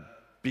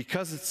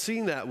because it's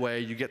seen that way,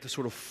 you get this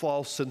sort of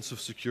false sense of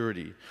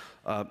security.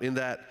 In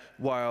that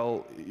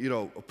while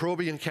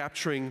probing and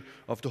capturing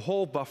of the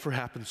whole buffer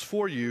happens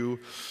for you,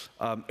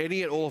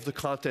 any and all of the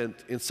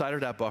content inside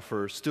of that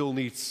buffer still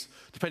needs,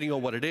 depending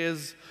on what it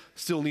is,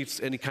 still needs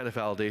any kind of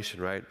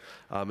validation, right?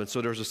 And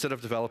so there's a set of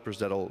developers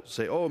that'll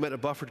say, oh,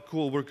 MetaBuffered,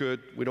 cool, we're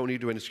good, we don't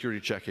need to do any security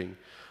checking.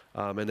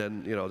 And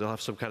then they'll have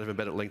some kind of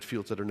embedded linked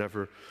fields that are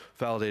never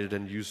validated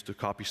and used to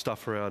copy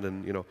stuff around,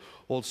 and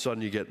all of a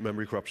sudden you get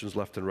memory corruptions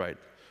left and right.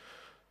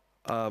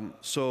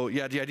 So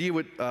yeah, the idea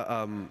with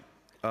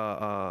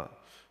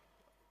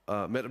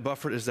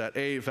MetaBuffered is that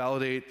A,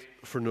 validate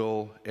for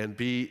null, and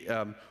B,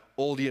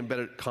 all the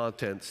embedded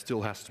content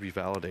still has to be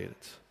validated.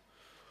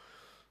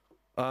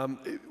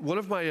 One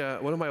of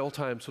my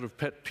all-time sort of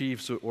pet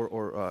peeves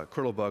or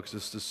kernel bugs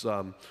is this.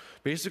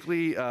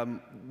 Basically,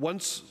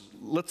 once,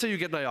 let's say you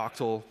get an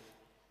ioctl,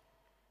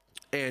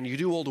 and you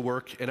do all the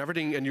work and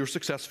everything, and you're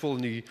successful,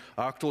 and the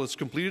octal is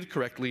completed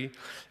correctly,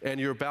 and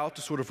you're about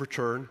to sort of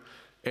return.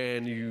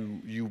 And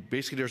you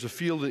basically, there's a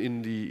field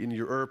in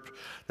your ERP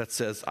that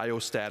says IO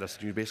status.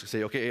 And you basically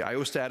say, okay,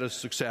 IO status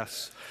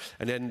success.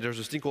 And then there's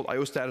this thing called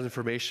IO status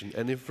information.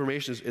 And the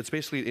information it's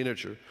basically an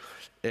integer.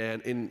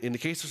 And in the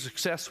case of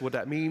success, what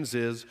that means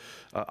is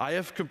I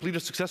have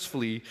completed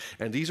successfully,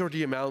 and these are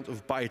the amount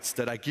of bytes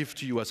that I give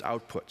to you as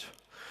output.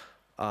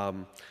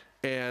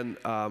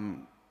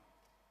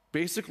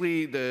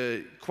 Basically,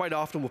 quite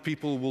often what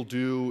people will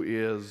do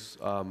is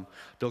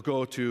they'll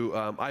go to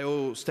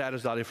IO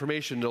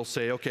status.information. They'll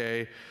say,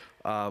 okay,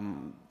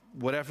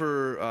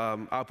 whatever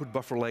output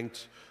buffer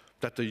length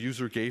that the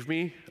user gave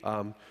me,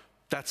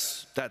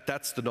 that's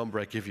the number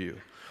I give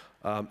you.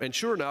 And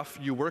sure enough,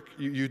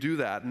 you do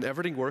that, and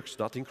everything works.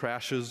 Nothing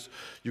crashes.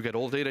 You get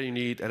all the data you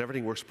need, and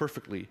everything works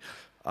perfectly.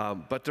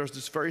 But there's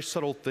this very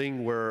subtle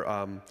thing where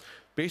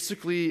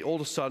basically all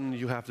of a sudden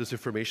you have this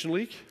information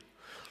leak.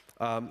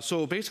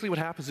 So basically what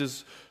happens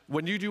is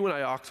when you do an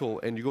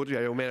ioctl and you go to the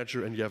IO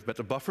Manager and you have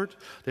MetaBuffered,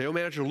 the IO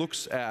Manager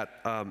looks at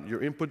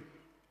your input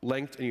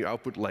length and your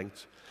output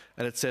length,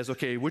 and it says,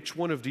 okay, which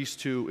one of these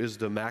two is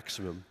the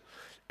maximum?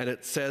 And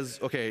it says,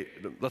 okay,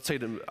 let's say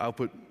the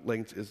output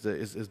length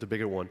is the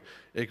bigger one.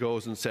 It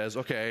goes and says,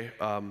 okay,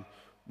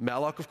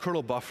 malloc of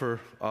kernel buffer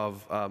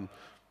of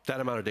that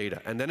amount of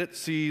data. And then it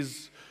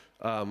sees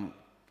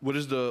what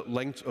is the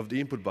length of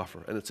the input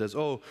buffer? And it says,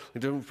 oh,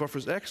 the input buffer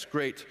is X,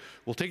 great.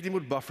 We'll take the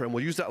input buffer and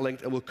we'll use that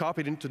length and we'll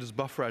copy it into this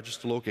buffer I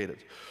just located.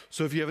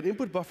 So if you have an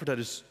input buffer that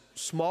is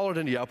smaller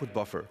than the output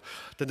buffer,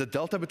 then the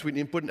delta between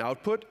input and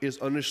output is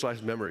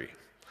uninitialized memory.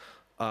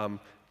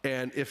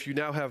 And if you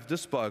now have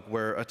this bug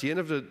where at the end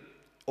of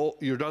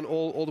you're done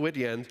all the way at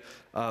the end,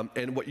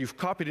 and what you've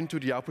copied into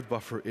the output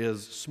buffer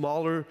is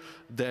smaller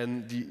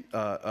than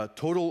the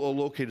total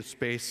allocated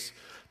space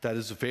that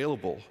is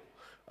available,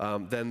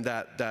 then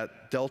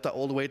that delta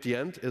all the way at the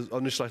end is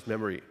uninitialized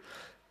memory.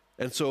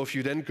 And so if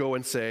you then go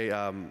and say,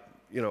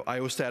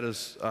 IO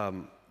status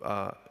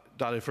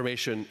dot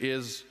information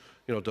is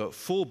the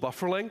full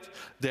buffer length,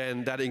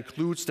 then that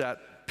includes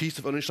that piece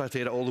of uninitialized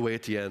data all the way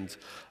at the end.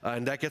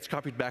 And that gets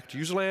copied back to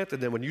userland,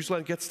 and then when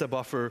userland gets the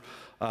buffer,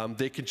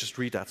 they can just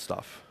read that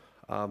stuff.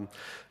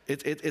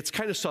 It's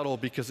kind of subtle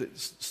because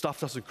stuff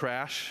doesn't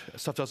crash,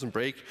 stuff doesn't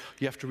break.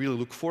 You have to really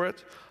look for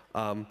it.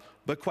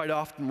 But quite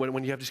often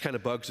when you have these kind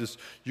of bugs,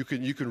 you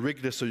can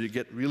rig this so you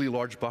get really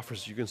large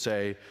buffers. You can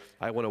say,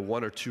 I want a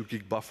 1 or 2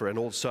 gig buffer, and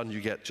all of a sudden you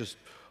get just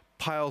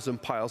piles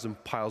and piles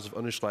and piles of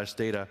uninitialized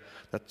data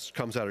that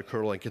comes out of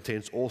kernel and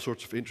contains all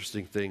sorts of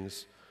interesting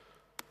things.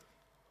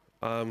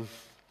 And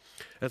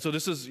so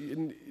this is,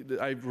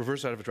 I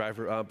reversed out of a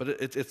driver, but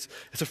it's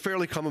a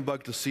fairly common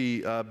bug to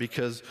see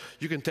because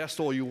you can test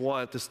all you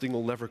want, this thing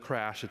will never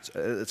crash.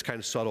 It's kind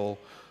of subtle.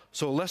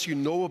 So unless you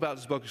know about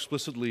this bug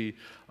explicitly,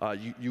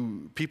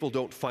 people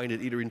don't find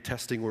it either in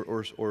testing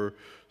or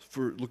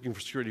for looking for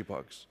security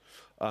bugs.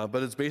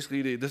 But it's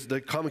basically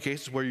the common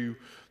cases where you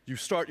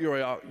start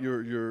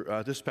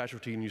your dispatch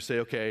routine, and you say,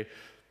 okay,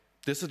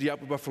 this is the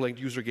output buffer length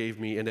user gave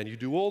me, and then you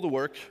do all the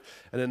work,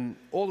 and then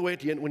all the way at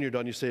the end when you're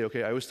done, you say,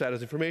 okay, IO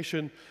status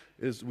information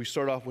is, we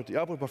start off with the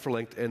output buffer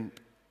length, and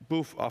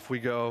boof, off we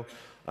go,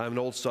 and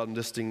all of a sudden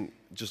this thing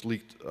just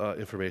leaked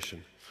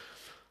information.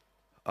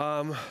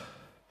 The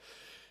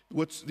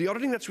other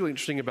thing that's really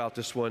interesting about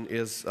this one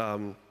is,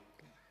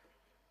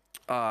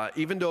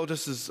 even though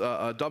this is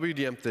a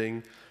WDM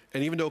thing,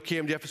 and even though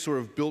KMDF is sort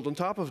of built on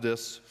top of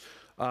this,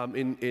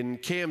 in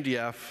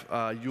KMDF,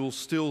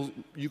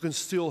 you can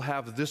still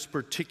have this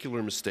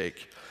particular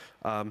mistake.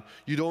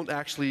 You don't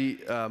actually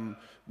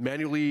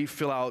manually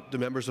fill out the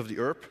members of the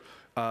IRP,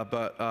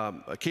 but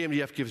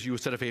KMDF gives you a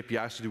set of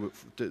APIs to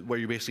do where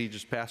you basically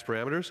just pass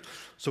parameters.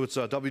 So it's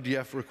a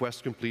WDF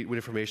request complete with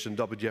information,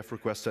 WDF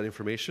request set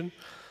information.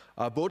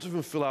 Both of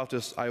them fill out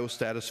this IO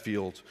status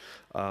field,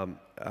 and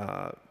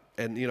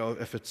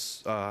if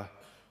it's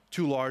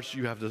too large,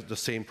 you have the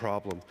same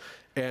problem.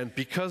 And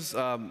because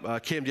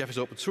KMDF is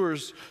open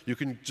source, you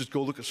can just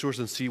go look at source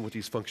and see what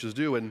these functions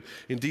do. And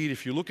indeed,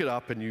 if you look it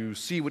up and you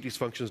see what these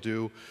functions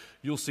do,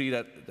 you'll see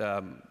that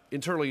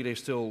internally they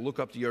still look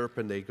up the IRP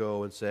and they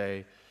go and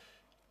say,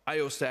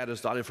 IO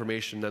status dot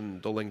information,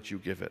 and the length you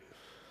give it.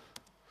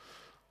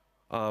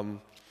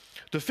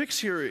 The fix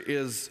here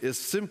is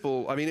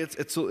simple. I mean,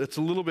 it's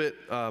a little bit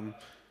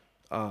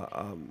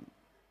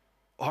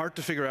hard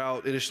to figure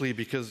out initially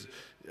because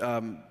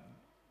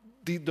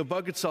the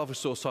bug itself is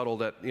so subtle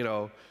that,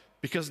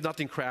 because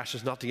nothing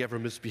crashes, nothing ever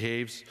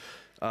misbehaves,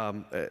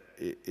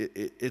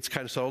 it's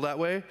kind of subtle that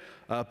way.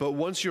 But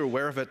once you're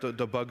aware of it,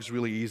 the bug's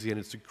really easy and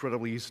it's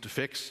incredibly easy to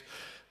fix.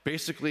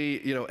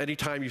 Basically,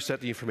 anytime you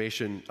set the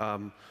information,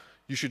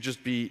 you should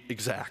just be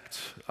exact.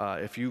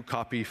 If you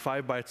copy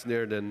 5 bytes in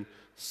there, then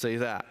say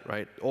that,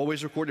 right?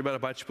 Always record the amount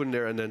of bytes you put in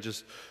there and then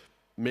just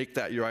make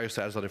that your IO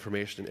status on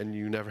information, and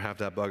you never have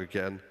that bug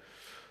again.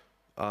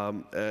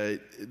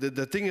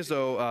 The thing is,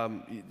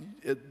 though,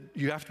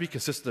 you have to be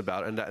consistent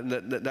about it,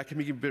 and that can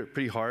be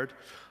pretty hard,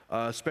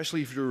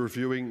 especially if you're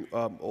reviewing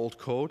old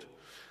code.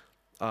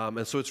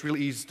 And so it's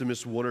really easy to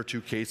miss 1 or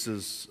 2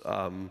 cases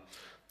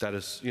that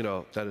is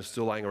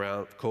still lying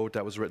around, code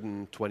that was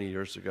written 20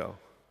 years ago.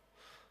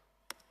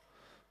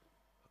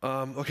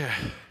 Okay,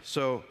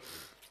 so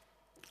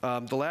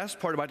the last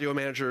part about the IO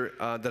manager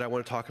that I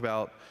want to talk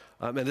about,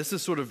 and this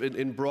is sort of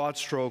in broad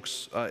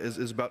strokes,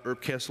 is about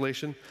IRP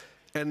cancellation.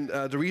 And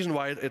the reason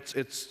why I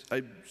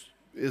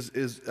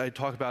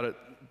talk about it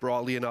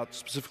broadly and not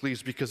specifically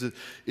is because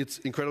it's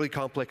incredibly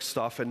complex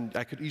stuff, and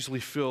I could easily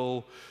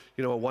fill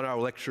a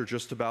 1-hour lecture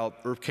just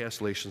about IRP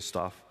cancellation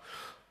stuff.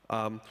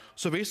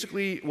 So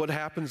basically, what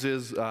happens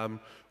is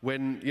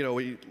when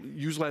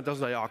userland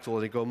does an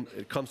ioctl and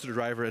it comes to the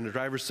driver, and the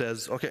driver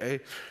says, okay,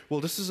 well,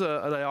 this is an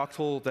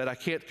ioctl that I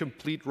can't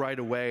complete right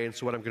away, and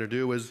so what I'm going to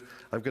do is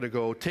I'm going to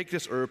go take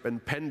this IRP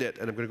and pend it,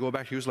 and I'm going to go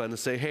back to userland and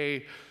say,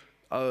 hey,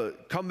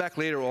 come back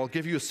later, or I'll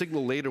give you a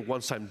signal later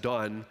once I'm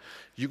done.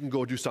 You can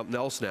go do something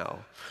else now.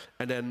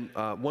 And then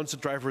once the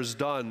driver is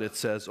done, it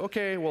says,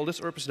 okay, well, this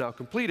IRP is now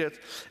completed.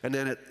 And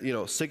then it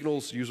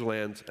signals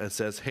userland and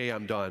says, hey,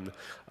 I'm done.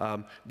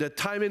 The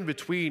time in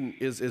between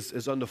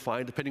is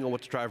undefined, depending on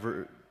what the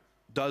driver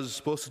is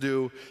supposed to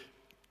do.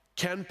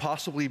 Can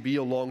possibly be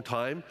a long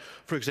time.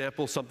 For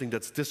example, something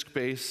that's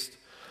disk-based.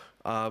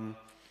 And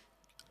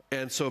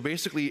so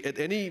basically, at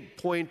any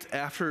point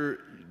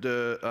after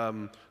the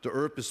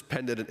IRP is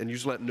pended and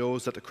userland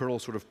knows that the kernel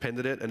sort of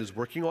pended it and is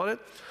working on it,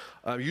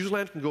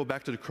 userland can go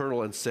back to the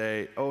kernel and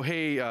say, oh,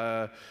 hey,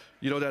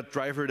 that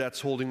driver that's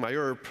holding my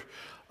IRP,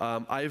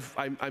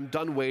 I'm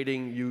done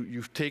waiting.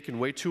 You've taken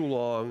way too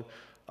long.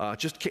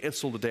 Just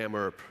cancel the damn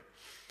IRP.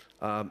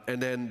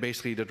 And then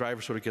basically the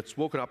driver sort of gets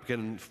woken up again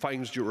and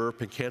finds your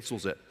IRP and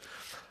cancels it.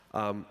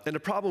 And the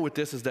problem with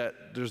this is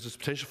that there's this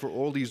potential for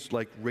all these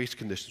race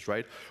conditions,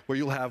 right? Where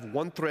you'll have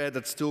one thread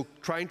that's still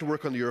trying to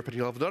work on the IRP, and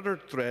you'll have another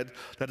thread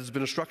that has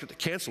been instructed to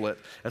cancel it.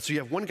 And so you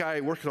have one guy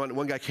working on it,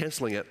 one guy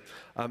canceling it.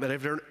 And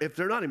if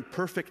they're not in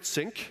perfect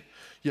sync,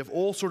 you have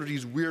all sort of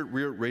these weird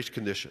race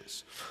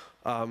conditions.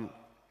 And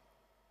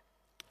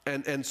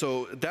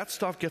so that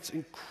stuff gets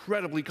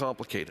incredibly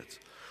complicated.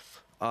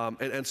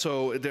 And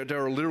so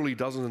there are literally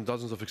dozens and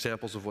dozens of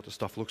examples of what the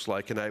stuff looks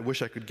like, and I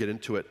wish I could get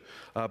into it,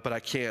 but I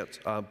can't.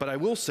 But I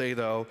will say,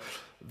 though,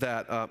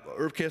 that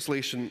IRP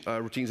cancellation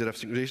routines that have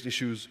synchronization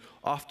issues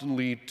often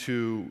lead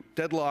to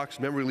deadlocks,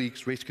 memory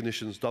leaks, race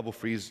conditions, double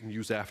freeze, and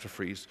use after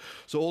freeze.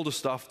 So all the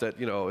stuff that,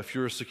 if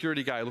you're a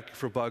security guy looking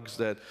for bugs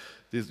that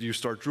you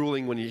start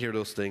drooling when you hear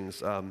those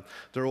things,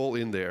 they're all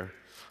in there.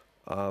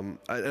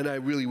 And I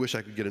really wish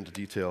I could get into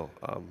detail.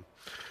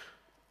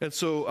 And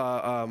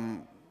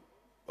so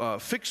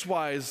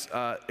fix-wise,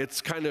 it's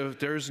kind of,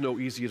 there is no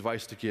easy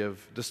advice to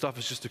give. This stuff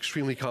is just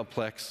extremely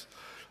complex.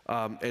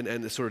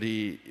 And sort of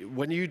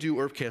when you do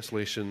IRP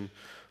cancellation,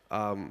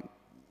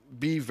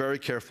 be very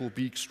careful,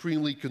 be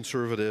extremely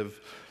conservative.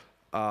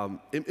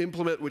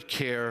 Implement with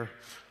care,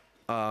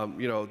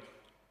 you know,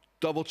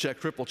 double check,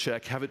 triple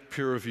check, have it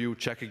peer review,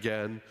 check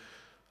again.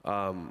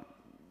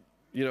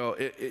 You know,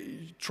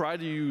 try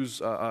to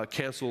use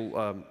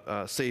cancel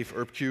safe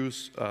ERP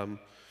queues.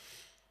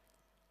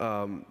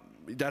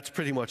 That's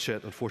pretty much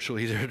it,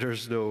 unfortunately.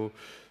 There's no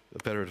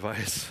better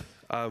advice.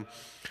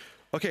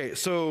 Okay,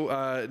 so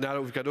now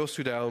that we've got those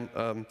two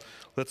down,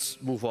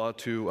 let's move on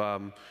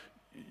to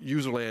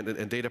userland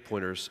and data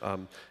pointers.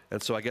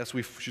 And so I guess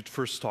we should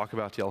first talk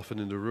about the elephant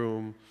in the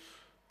room,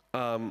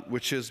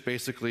 which is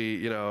basically,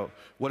 you know,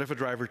 what if a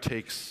driver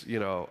takes, you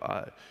know,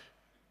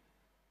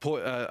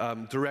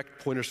 direct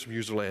pointers from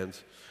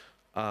userland?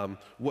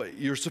 What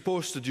you're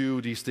supposed to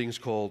do these things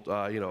called,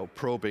 you know,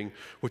 probing,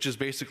 which is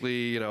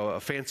basically, you know, a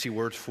fancy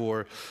word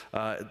for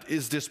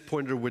is this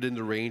pointer within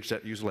the range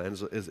that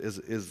userland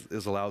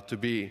is allowed to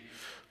be,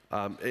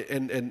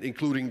 and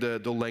including the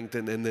length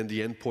and then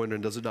the end pointer,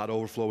 and does it not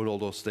overflow and all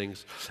those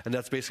things. And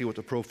that's basically what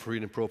the probe for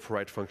read and probe for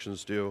write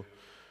functions do.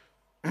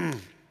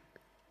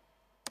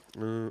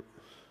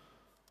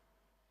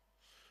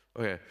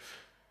 Okay,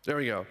 there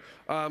we go.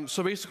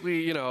 So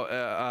basically, you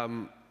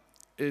know,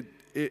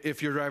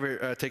 if your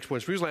driver takes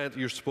pointers from userland,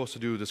 you're supposed to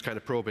do this kind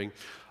of probing.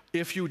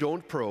 If you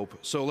don't probe,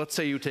 so let's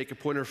say you take a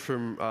pointer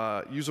from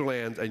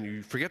userland and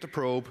you forget to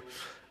probe,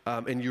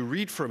 and you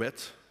read from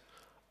it,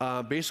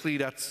 basically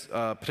that's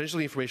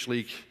potentially information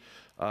leak.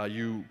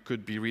 You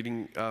could be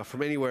reading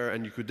from anywhere,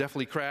 and you could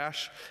definitely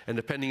crash. And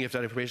depending if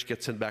that information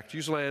gets sent back to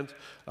userland,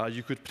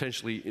 you could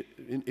potentially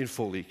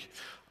info leak.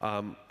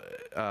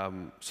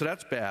 So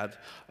that's bad.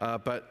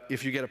 But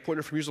if you get a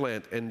pointer from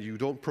userland and you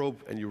don't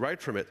probe and you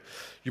write from it,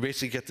 you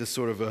basically get this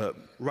sort of a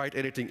write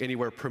anything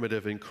anywhere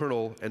primitive in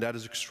kernel, and that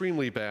is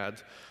extremely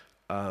bad.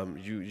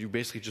 You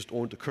basically just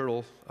own the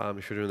kernel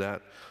if you're doing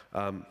that.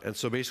 And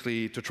so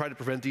basically, to try to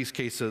prevent these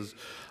cases,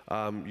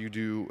 you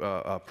do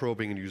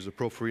probing and use the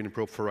probe for read and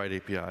probe for write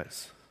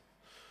APIs.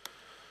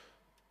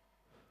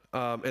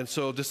 And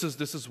so this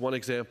is one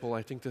example.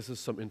 I think this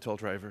is some Intel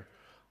driver,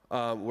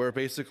 where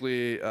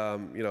basically,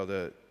 you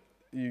know,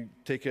 you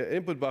take an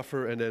input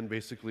buffer and then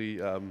basically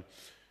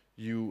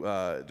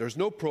there's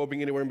no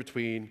probing anywhere in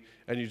between,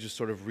 and you just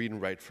sort of read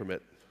and write from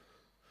it.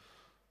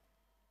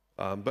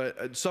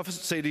 But suffice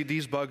to say,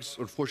 these bugs,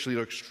 unfortunately,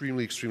 are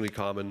extremely, extremely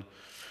common.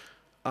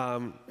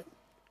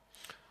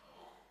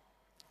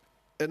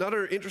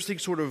 Another interesting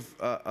sort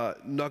of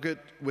nugget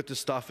with this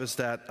stuff is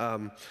that,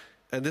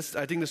 and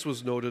I think this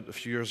was noted a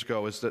few years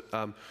ago, is that,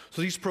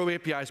 so these probe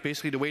APIs,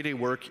 basically the way they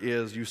work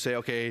is you say,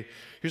 okay,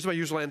 here's my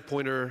userland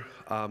pointer,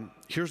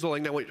 here's the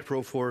length I want you to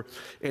probe for,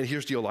 and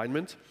here's the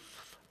alignment.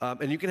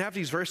 And you can have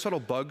these very subtle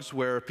bugs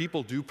where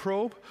people do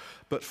probe,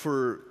 but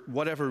for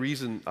whatever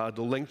reason,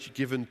 the length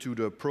given to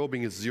the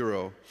probing is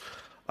 0.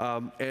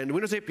 And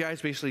Windows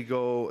APIs basically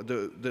go,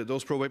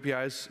 those probe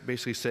APIs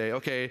basically say,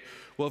 okay,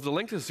 well, if the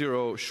length is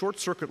 0, short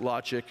circuit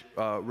logic,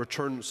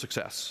 return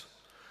success.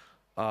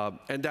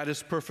 And that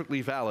is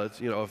perfectly valid.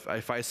 You know,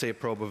 if I say a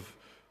probe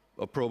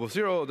of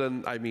 0,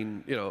 then I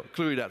mean, you know,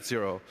 clearly that's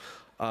 0.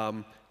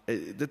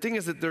 The thing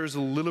is that there's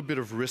a little bit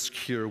of risk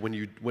here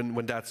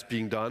when that's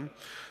being done.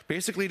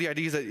 Basically, the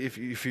idea is that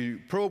if you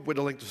probe with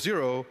a length of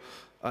 0,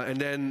 and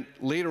then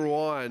later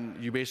on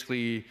you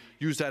basically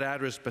use that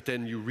address, but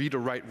then you read or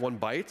write 1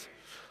 byte.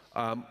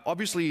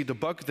 Obviously, the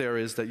bug there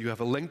is that you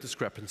have a length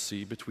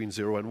discrepancy between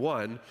 0 and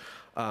 1.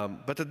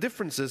 But the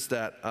difference is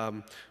that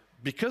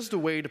because the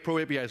way the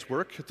probe APIs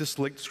work, this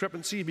length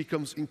discrepancy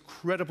becomes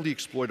incredibly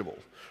exploitable,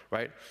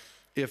 right?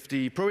 If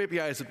the probe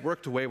APIs had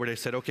worked a way where they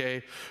said,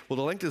 okay, well,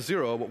 the length is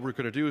 0, what we're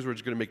going to do is we're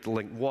just going to make the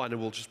length 1, and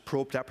we'll just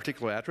probe that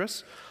particular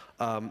address,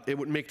 it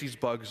would make these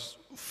bugs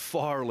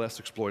far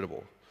less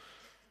exploitable.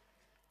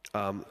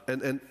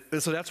 And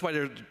so that's why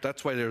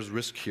there's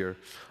risk here.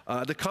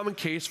 The common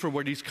case for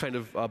where these kind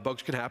of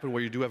bugs can happen,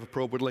 where you do have a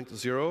probe with length of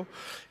 0,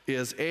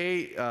 is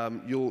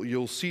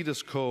you'll see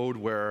this code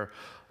where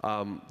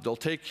they'll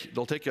take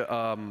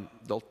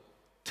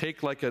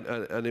like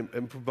an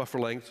input buffer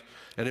length,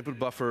 an input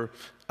buffer,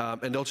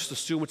 and they'll just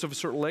assume it's of a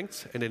certain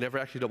length, and they never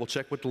actually double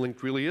check what the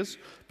length really is,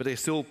 but they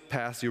still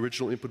pass the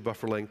original input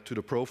buffer length to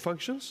the probe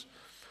functions.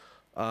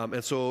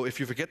 And so if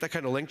you forget that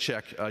kind of length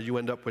check, you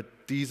end up with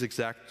these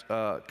exact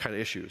kind of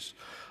issues.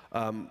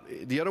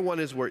 The other one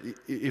is where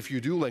if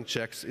you do length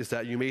checks, is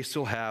that you may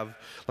still have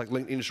like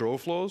length integer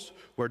overflows,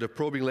 where the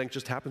probing length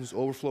just happens to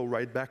overflow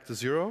right back to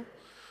 0.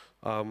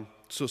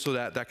 So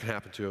that can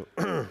happen too.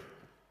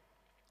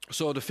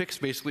 So the fix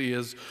basically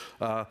is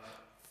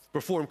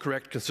perform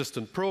correct,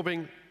 consistent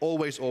probing.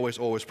 Always, always,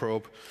 always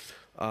probe.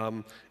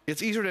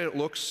 It's easier than it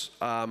looks.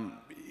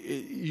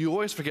 You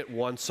always forget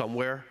one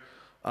somewhere.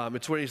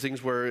 It's one of these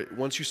things where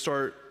once you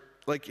start,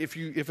 like if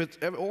it's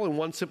all in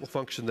one simple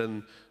function,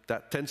 then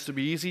that tends to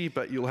be easy.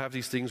 But you'll have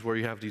these things where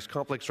you have these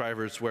complex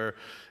drivers where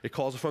it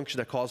calls a function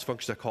that calls a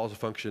function that calls a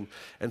function,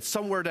 and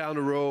somewhere down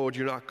the road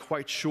you're not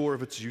quite sure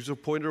if it's a user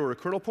pointer or a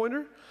kernel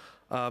pointer.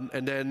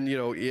 And then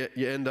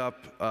you end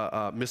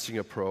up missing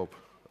a probe.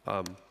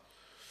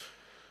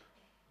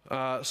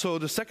 So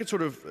the second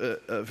sort of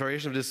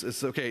variation of this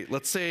is, okay,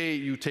 let's say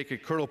you take a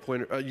kernel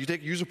pointer, you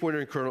take a user pointer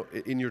and kernel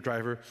in your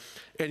driver,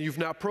 and you've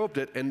now probed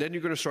it, and then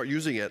you're going to start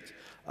using it.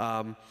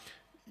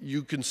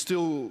 You can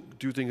still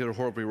do things that are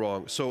horribly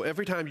wrong. So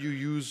every time you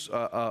use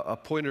a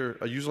pointer,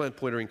 a userland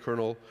pointer in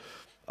kernel,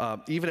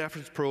 even after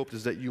it's probed,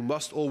 is that you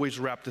must always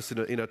wrap this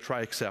in a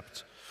try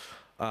except.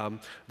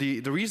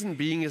 The reason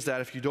being is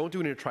that if you don't do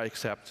it in a try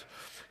except,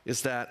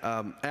 is that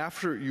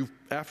after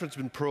it's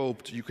been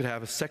probed, you could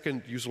have a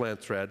second userland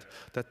thread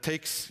that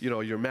takes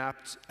your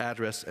mapped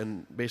address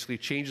and basically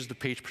changes the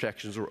page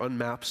protections or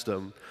unmaps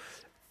them.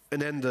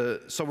 And then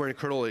somewhere in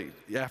kernel,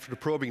 after the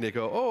probing, they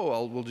go,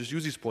 oh, we'll just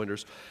use these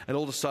pointers. And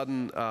all of a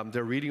sudden,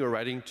 they're reading or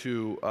writing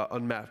to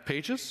unmapped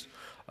pages,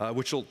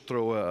 which will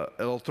throw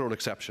an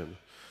exception.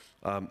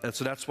 And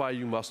so that's why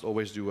you must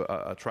always do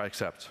a try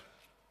except.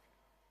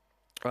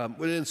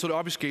 And so the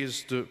obvious case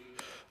is to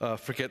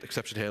forget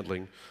exception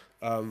handling.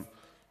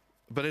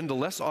 But in the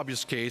less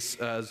obvious case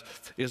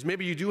is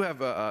maybe you do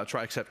have a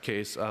try except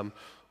case.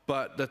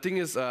 But the thing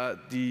is,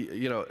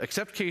 the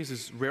except case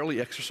is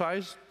rarely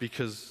exercised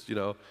because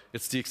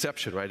it's the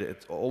exception, right?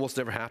 It almost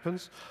never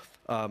happens,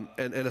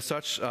 and as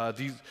such,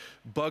 these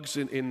bugs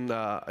in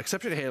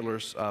exception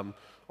handlers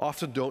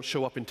often don't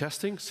show up in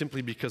testing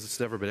simply because it's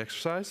never been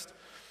exercised,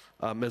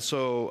 and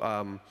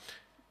so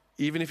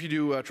even if you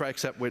do try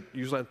except with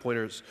userland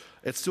pointers,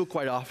 it's still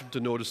quite often to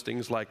notice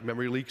things like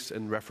memory leaks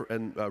and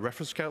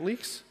reference count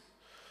leaks.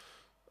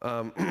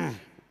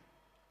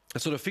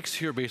 So the fix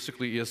here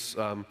basically is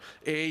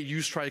A,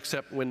 use try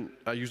except when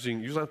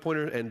using userland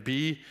pointer, and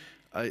B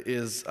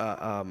is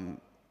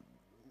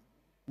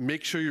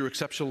make sure your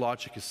exception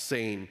logic is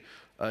sane.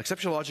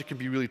 Exception logic can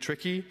be really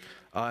tricky,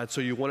 and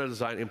so you want to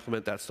design and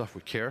implement that stuff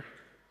with care.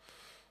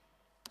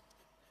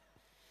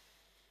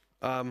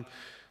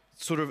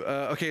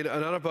 Okay,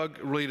 another bug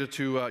related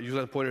to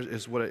userland pointers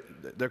is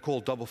they're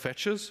called double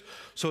fetches.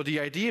 So the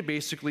idea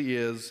basically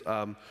is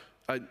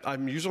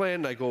I'm userland,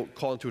 and I go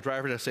call into a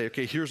driver and I say,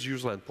 okay, here's the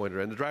userland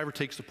pointer. And the driver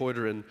takes the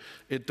pointer and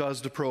it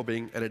does the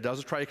probing and it does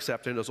a try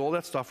except and it does all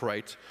that stuff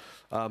right.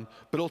 But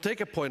it'll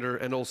take a pointer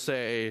and it'll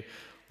say,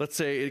 let's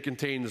say it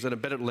contains an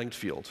embedded length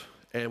field.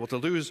 And what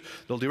they'll do is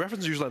they'll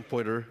dereference the userland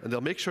pointer and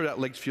they'll make sure that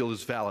length field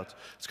is valid.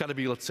 It's got to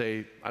be, let's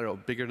say, I don't know,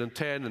 bigger than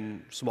 10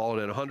 and smaller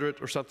than 100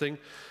 or something.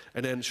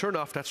 And then sure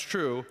enough, that's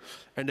true.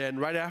 And then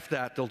right after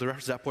that, they'll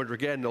dereference that pointer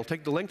again. They'll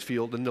take the length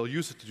field and they'll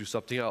use it to do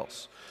something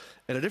else.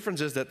 And the difference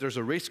is that there's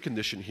a race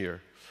condition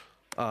here,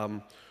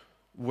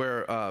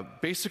 where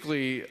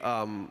basically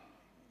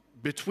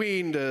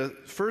between the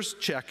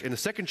first check and the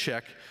second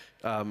check,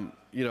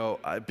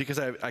 because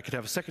I could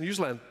have a second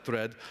userland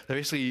thread that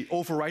basically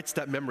overwrites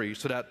that memory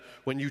so that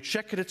when you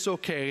check it, it's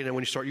okay, and then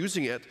when you start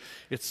using it,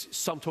 it's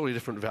some totally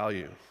different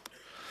value.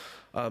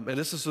 And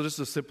this is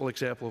a simple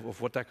example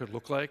of what that could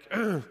look like,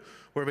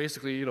 where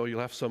basically you'll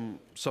have some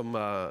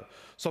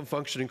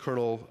function in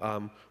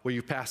kernel where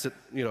you pass it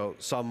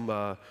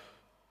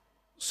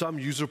some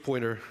user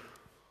pointer,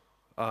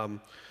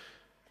 and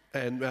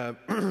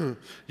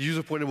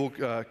user pointer will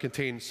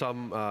contain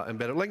some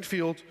embedded length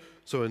field.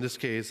 So in this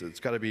case, it's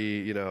got to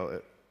be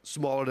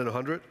smaller than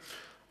 100,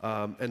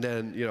 and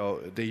then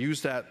they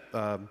use that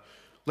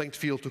length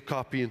field to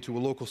copy into a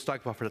local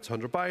stack buffer that's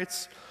 100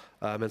 bytes.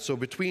 And so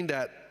between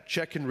that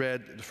check in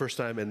red the first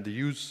time and the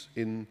use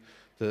on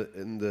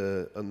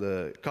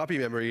the copy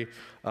memory,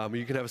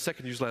 you can have a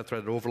second userland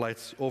thread that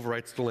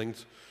overwrites the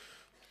length.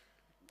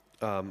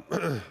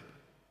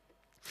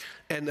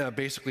 And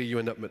basically, you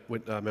end up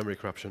with memory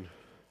corruption.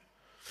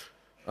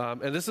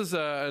 And this is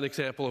an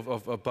example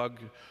of a bug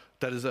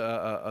that is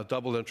a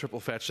double and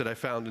triple fetch that I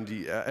found in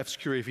the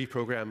F-Secure AV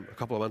program a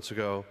couple of months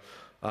ago.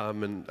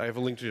 And I have a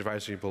link to the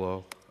advisory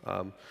below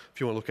if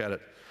you want to look at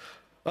it.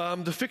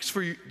 The fix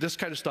for this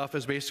kind of stuff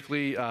is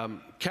basically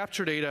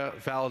capture data,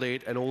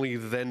 validate, and only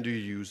then do you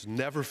use.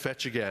 Never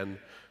fetch again.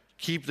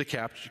 Keep the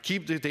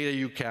data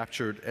you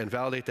captured and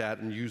validate that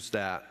and use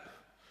that.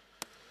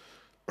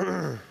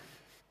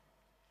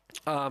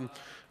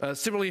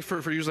 Similarly, for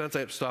userland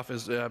type stuff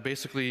is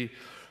basically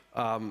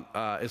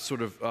it's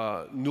sort of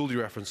null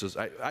dereferences.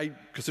 I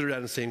consider that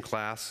in the same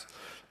class.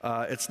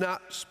 It's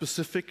not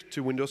specific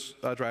to Windows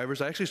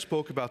drivers. I actually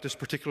spoke about this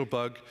particular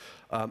bug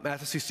at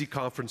the CC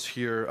conference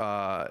here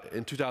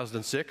in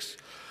 2006.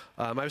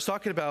 I was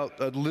talking about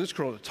the Linux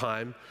kernel at the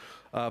time,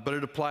 but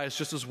it applies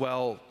just as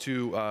well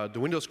to the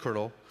Windows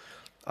kernel.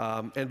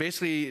 And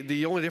basically,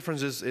 the only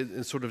difference is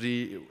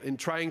in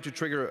trying to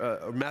trigger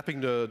mapping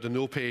the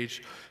null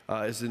page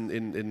is in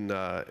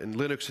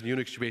Linux and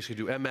Unix. You basically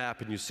do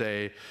mmap and you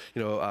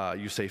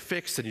say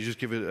fixed and you just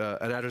give it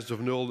an address of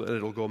null and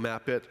it'll go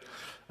map it.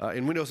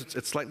 In Windows,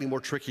 it's slightly more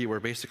tricky, where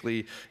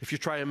basically, if you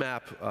try and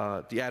map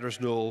the address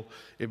null,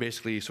 it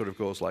basically sort of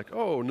goes like,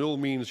 oh, null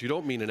means you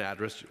don't mean an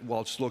address, well,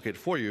 I'll just locate it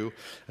for you.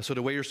 And so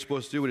the way you're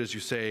supposed to do it is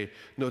you say,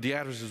 no, the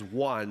address is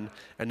 1,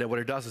 and then what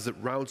it does is it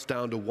rounds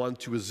down to 1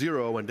 to a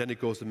 0, and then it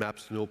goes and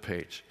maps the null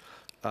page.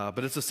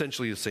 But it's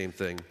essentially the same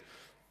thing.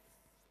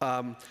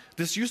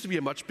 This used to be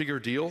a much bigger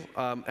deal.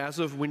 As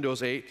of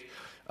Windows 8,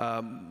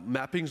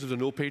 mappings of the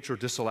null page are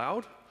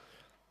disallowed.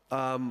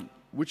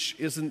 which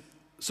isn't.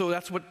 So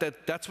that's what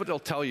they'll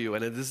tell you,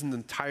 and it isn't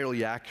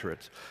entirely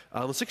accurate.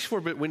 On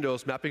 64-bit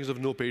Windows, mappings of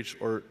no page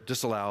are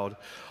disallowed.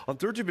 On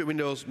 32-bit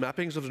Windows,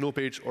 mappings of no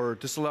page are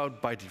disallowed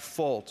by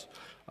default.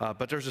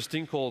 But there's this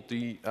thing called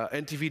the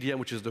NTVDM,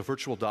 which is the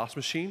virtual DOS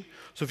machine.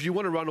 So if you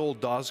want to run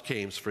old DOS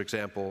games, for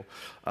example,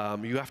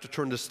 you have to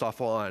turn this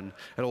stuff on,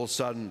 and all of a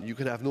sudden you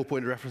can have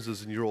no-pointer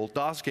references in your old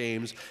DOS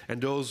games,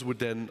 and those would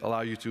then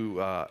allow you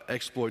to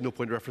exploit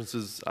no-pointer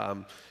references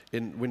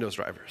in Windows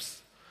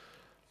drivers,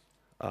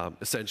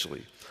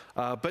 essentially.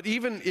 But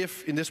even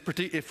if in this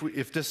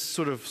if this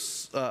sort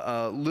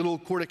of little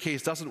corner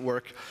case doesn't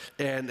work,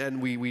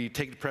 and we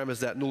take the premise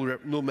that null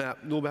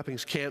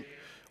mappings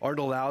aren't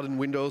allowed in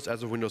Windows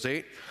as of Windows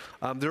 8.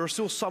 There are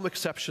still some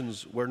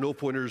exceptions where no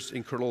pointers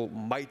in kernel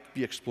might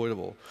be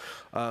exploitable.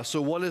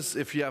 So one is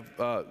if you have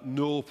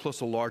null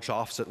plus a large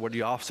offset, where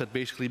the offset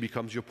basically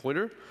becomes your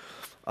pointer.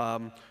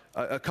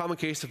 A common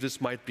case of this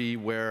might be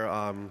where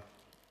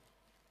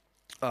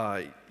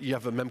you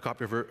have a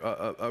memcopy,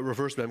 a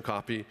reverse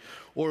memcopy,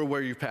 or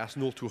where you pass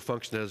null to a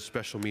function that has a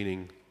special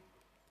meaning.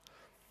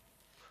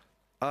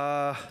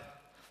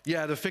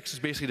 Yeah, the fix is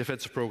basically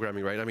defensive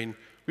programming, right? I mean,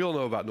 we all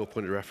know about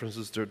no-pointer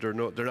references. They're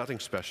nothing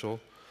special.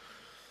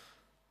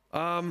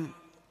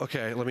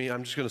 Okay,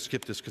 I'm just going to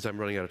skip this because I'm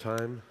running out of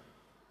time.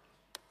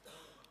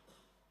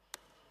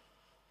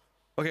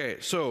 Okay,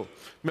 so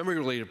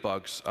memory-related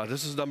bugs.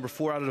 This is number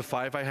 4 out of the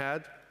 5 I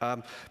had.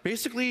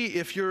 Basically,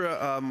 if you're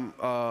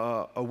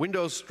a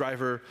Windows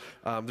driver,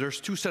 there's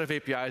 2 sets of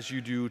APIs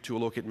you do to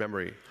allocate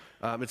memory.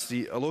 It's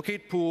the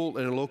allocate pool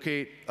and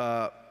allocate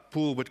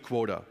pool with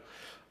quota.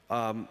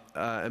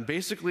 And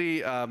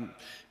basically,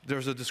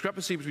 there's a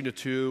discrepancy between the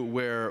two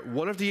where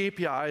one of the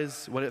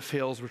APIs, when it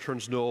fails,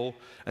 returns null,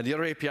 and the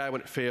other API, when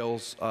it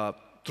fails,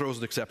 throws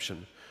an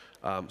exception.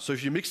 So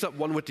if you mix up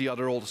one with the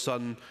other, all of a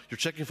sudden, you're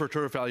checking for a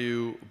return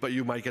value, but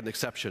you might get an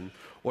exception.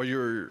 Or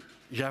you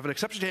have an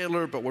exception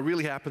handler, but what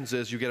really happens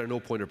is you get a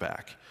no pointer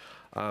back.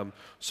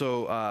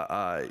 So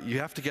you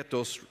have to get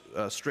those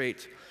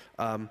straight.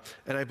 And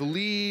I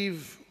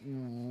believe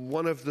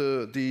one of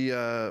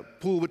the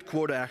pool with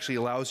quota actually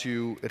allows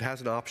you, it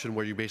has an option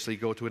where you basically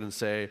go to it and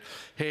say,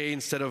 hey,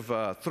 instead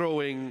of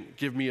throwing,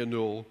 give me a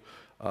null.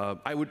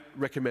 I would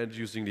recommend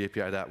using the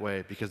API that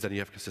way because then you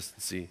have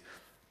consistency.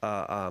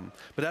 But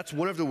that's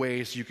one of the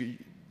ways you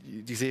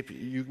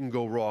can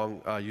go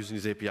wrong using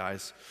these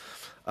APIs.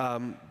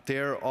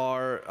 There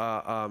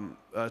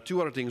are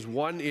 2 other things.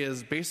 One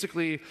is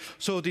basically,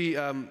 so the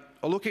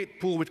allocate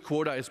pool with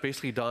quota is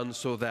basically done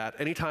so that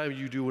anytime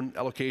you do an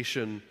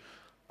allocation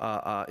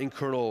in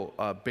kernel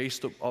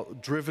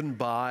driven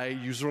by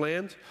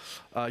userland,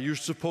 you're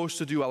supposed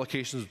to do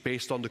allocations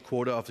based on the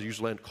quota of the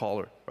userland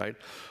caller, right?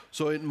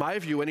 So in my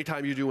view,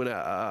 anytime you do an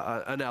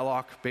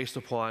alloc based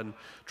upon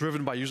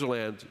driven by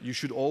userland, you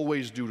should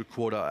always do the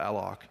quota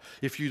alloc.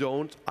 If you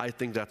don't, I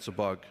think that's a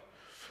bug.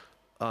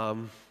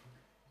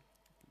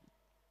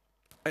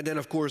 And then,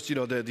 of course,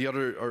 the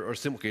other are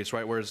simple case,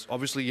 right? Whereas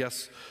obviously,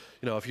 yes,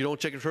 if you don't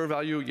check return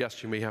value,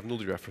 yes, you may have null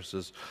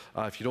dereferences.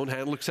 If you don't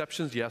handle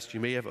exceptions, yes, you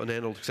may have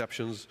unhandled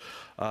exceptions.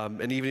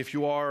 And even if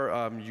you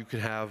are, you can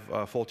have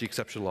faulty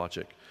exception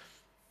logic.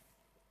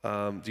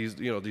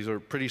 These are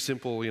pretty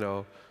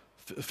simple,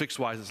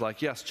 fix-wise. It's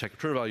like, yes, check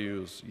return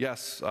values.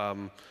 Yes,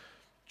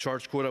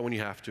 charge quota when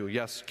you have to.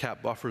 Yes,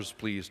 cap buffers,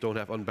 please. Don't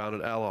have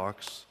unbounded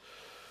allocs.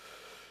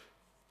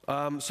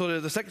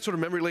 So the second sort of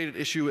memory-related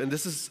issue, and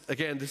this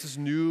is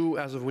new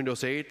as of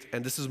Windows 8,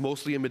 and this is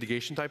mostly a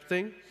mitigation type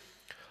thing.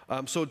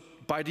 So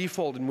by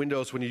default in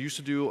Windows, when you used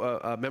to do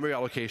a memory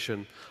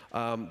allocation,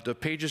 the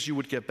pages you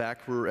would get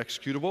back were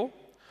executable.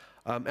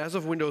 As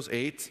of Windows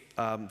 8,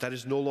 that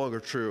is no longer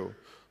true.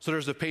 So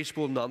there's a page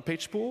pool and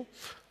non-page pool.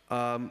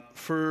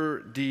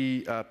 For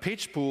the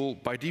page pool,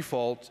 by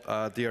default,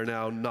 they are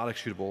now not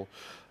executable.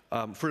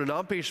 For the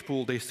non-page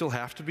pool, they still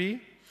have to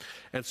be.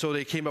 And so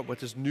they came up with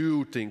this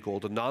new thing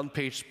called a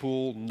non-page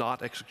pool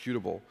not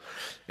executable.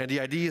 And the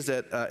idea is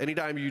that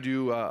anytime you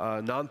do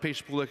a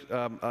non-page pool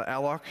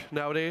alloc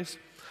nowadays,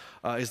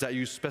 is that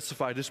you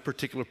specify this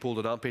particular pool,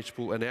 the non-page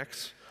pool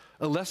NX,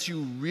 unless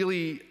you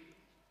really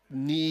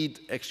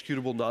need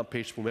executable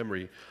non-page pool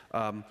memory,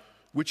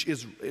 which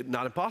is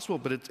not impossible,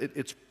 but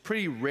it's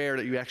pretty rare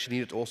that you actually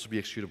need it to also be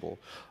executable.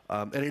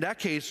 And in that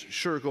case,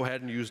 sure, go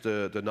ahead and use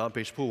the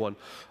non-page pool one.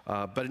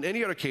 But in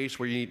any other case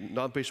where you need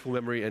non-page pool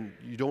memory and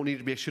you don't need it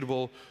to be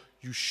executable,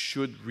 you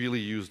should really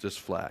use this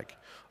flag.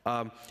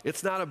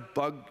 It's not a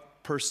bug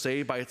per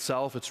se by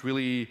itself. It's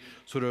really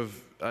sort of,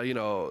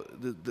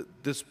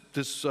 this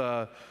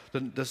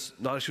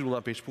non-executable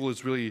non-page pool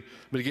is really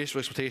mitigation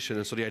of exploitation.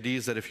 And so the idea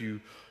is that if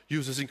you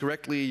use this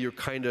incorrectly, you're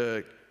kind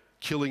of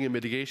killing a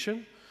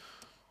mitigation.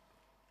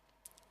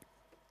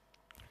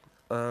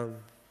 And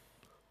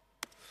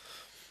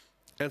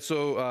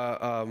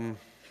so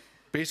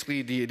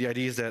basically the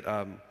idea is that,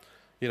 let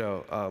me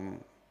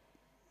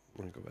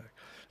go back.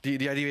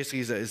 The idea basically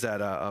is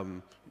that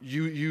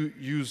you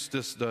use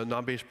the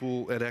non-page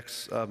pool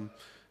NX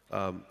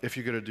if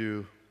you're going to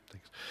do,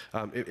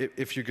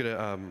 if you're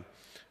going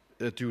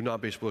to do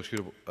non-page pool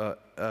executable.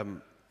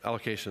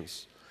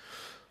 allocations.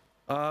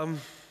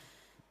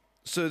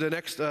 So the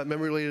next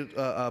memory-related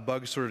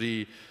bug, sort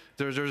of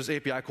there's this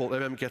API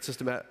called get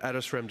system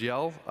address for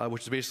MDL,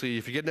 which is basically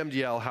if you get an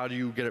MDL, how do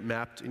you get it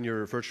mapped in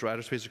your virtual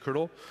address space or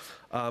kernel?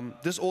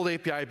 This old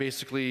API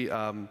basically,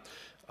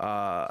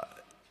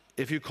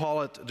 if you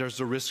call it, there's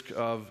the risk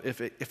of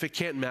if it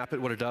can't map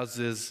it, what it does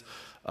is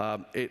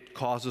it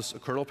causes a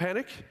kernel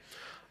panic.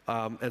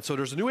 And so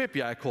there's a new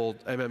API called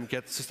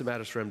get system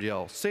address for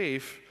MDL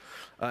safe.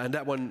 And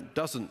that one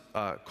doesn't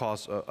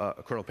cause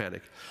a kernel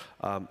panic.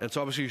 And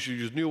so obviously you should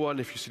use a new one.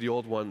 If you see the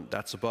old one,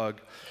 that's a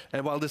bug.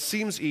 And while this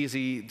seems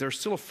easy, there's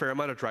still a fair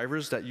amount of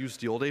drivers that use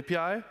the old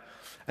API.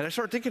 And I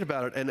started thinking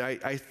about it, and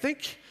I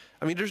think,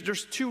 I mean,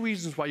 there's two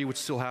reasons why you would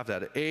still have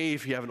that. A,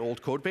 if you have an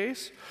old code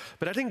base.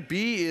 But I think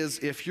B is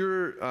if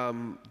you're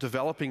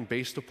developing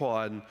based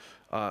upon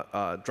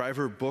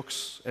driver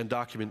books and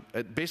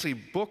basically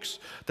books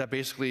that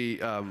basically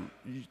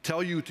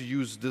tell you to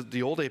use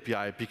the old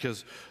API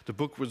because the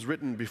book was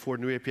written before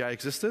new API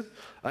existed.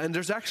 And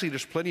there's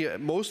plenty,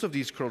 most of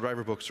these kernel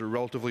driver books are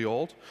relatively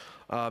old.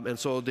 And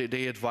so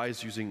they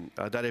advise using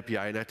that API.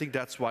 And I think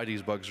that's why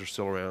these bugs are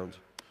still around.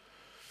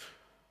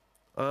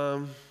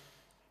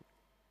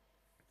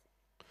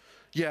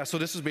 Yeah, so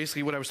this is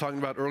basically what I was talking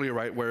about earlier,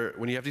 right? Where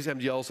when you have these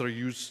MDLs that are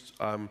used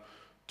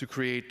to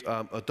create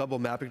a double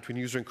mapping between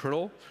user and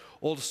kernel,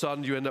 all of a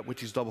sudden you end up with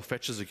these double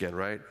fetches again,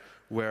 right?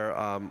 Where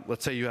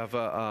let's say you have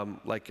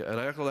like an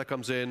article that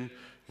comes in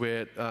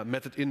with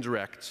method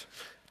indirect,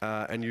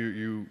 and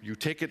you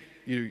take it,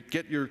 you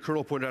get your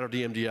kernel pointer out of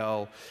the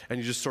MDL, and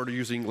you just start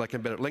using like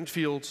embedded length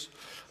fields,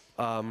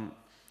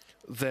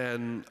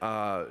 then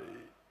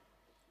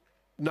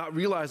not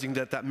realizing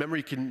that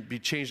memory can be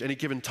changed any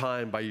given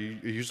time by your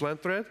userland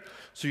thread,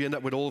 so you end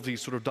up with all of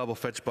these sort of double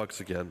fetch bugs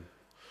again.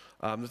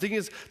 The thing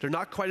is, they're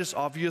not quite as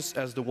obvious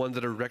as the ones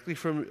that are directly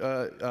from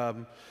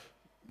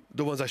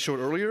the ones I showed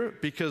earlier,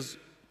 because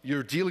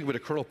you're dealing with a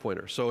kernel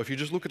pointer. So if you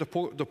just look at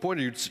the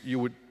pointer, you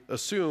would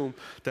assume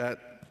that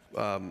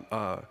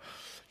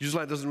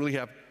userland doesn't really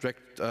have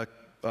direct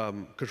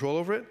control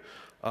over it.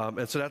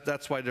 And so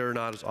that's why they're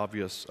not as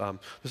obvious.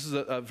 This is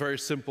a very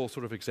simple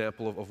sort of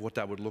example of what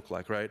that would look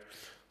like, right?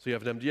 So you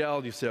have an MDL,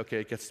 and you say, okay,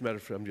 it gets the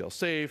method for MDL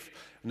safe,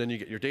 and then you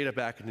get your data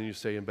back, and then you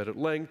say embedded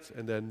length,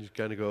 and then you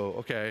kind of go,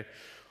 okay,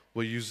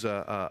 we'll use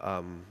that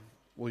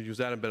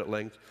embedded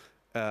length.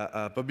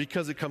 But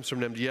because it comes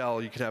from an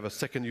MDL, you can have a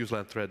second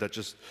userland thread that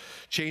just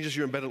changes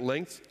your embedded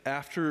length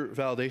after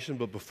validation,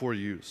 but before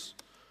use.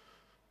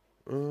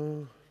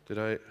 Okay.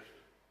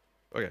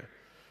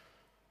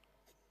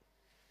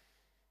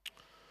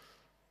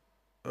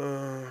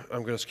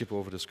 I'm going to skip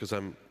over this because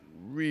I'm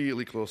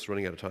really close to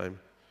running out of time.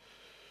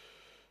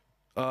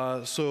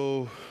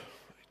 So I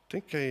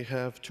think I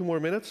have 2 more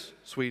minutes.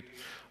 Sweet.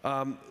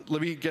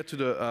 Let me get to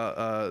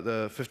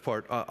the fifth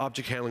part,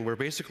 object handling, where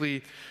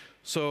basically,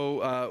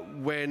 so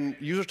when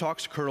user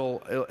talks to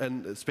kernel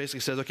and it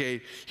basically says,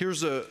 okay,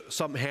 here's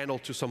some handle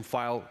to some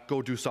file,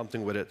 go do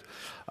something with it.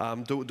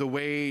 The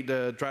way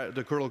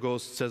the kernel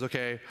goes says,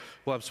 okay,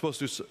 well, I'm supposed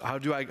to, how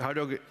do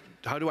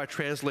I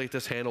translate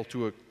this handle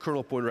to a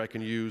kernel pointer I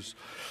can use?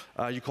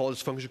 You call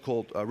this function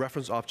called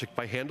reference object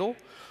by handle,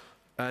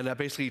 and that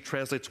basically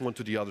translates one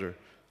to the other.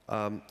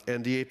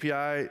 And the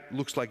API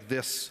looks like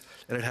this,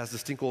 and it has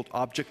this thing called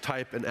object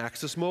type and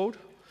access mode.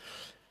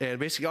 And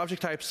basically,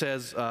 object type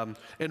says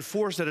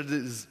enforce that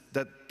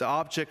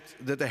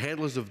the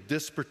handle is of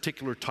this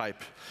particular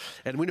type.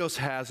 And Windows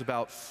has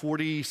about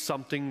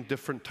 40-something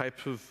different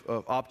types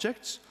of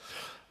objects.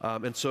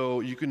 And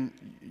so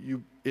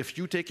if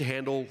you take a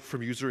handle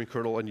from user and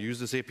kernel and use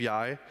this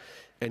API,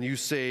 and you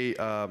say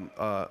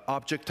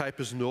object type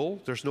is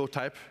null, there's no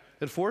type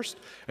enforced,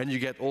 and you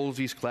get all of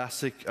these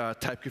classic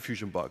type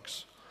confusion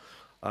bugs.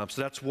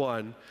 So that's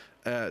one.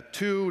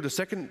 2, the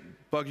second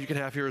bug you can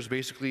have here is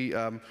basically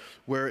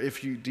where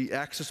if the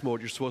access mode,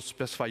 you're supposed to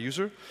specify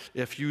user.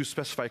 If you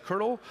specify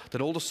kernel,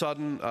 then all of a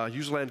sudden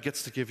userland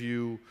gets to give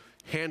you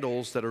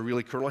handles that are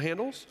really kernel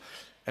handles.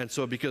 And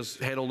so because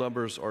handle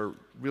numbers are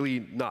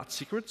really not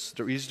secrets,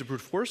 they're easy to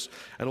brute force.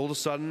 And all of a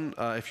sudden,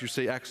 if you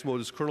say access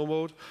mode is kernel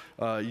mode,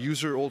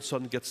 user all of a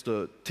sudden gets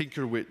to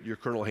tinker with your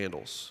kernel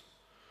handles.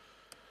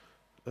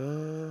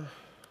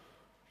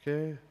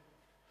 Okay.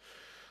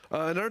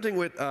 Another thing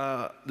with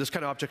this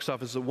kind of object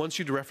stuff is that once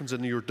you dereference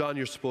it and you're done,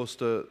 you're supposed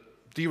to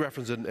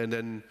dereference it, and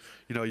then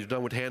you're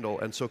done with handle.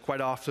 And so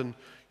quite often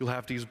you'll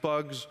have these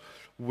bugs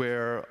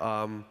where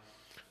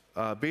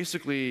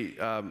basically,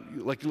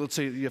 like let's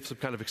say you have some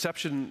kind of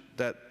exception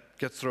that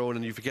gets thrown,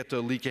 and you forget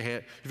to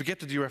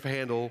deref a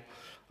handle,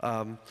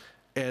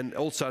 and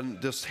all of a sudden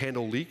this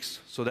handle leaks.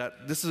 So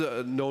this is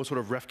a known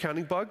sort of ref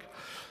counting bug.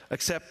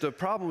 Except the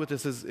problem with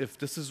this is if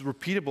this is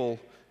repeatable.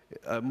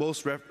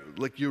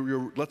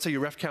 Let's say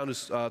your ref count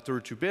is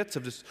 32 bits.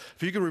 If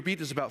you can repeat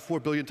this about 4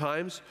 billion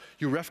times,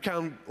 your ref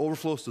count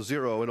overflows to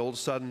 0, and all of a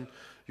sudden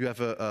you have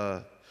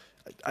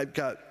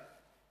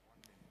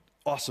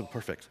Awesome,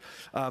 perfect.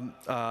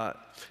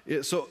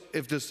 So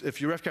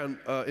if your ref count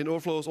in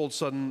overflows, all of a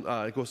sudden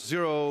it goes to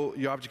 0,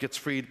 your object gets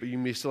freed, but you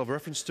may still have a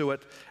reference to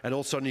it, and all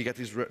of a sudden you get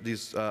these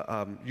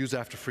use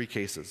after free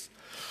cases.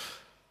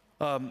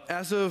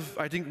 As of,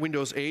 I think,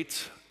 Windows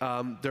 8,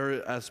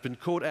 there has been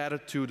code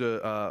added to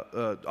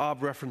the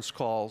ob reference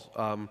calls,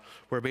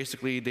 where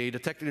basically they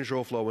detect integer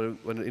overflow.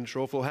 When an integer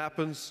overflow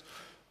happens,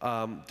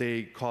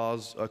 they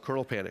cause a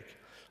kernel panic.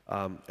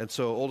 And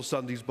so all of a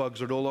sudden these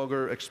bugs are no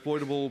longer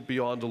exploitable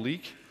beyond a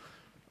leak,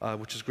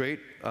 which is great.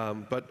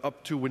 But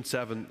up to Win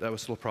 7, that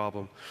was still a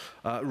problem.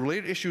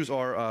 Related issues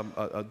are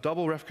a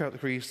double ref count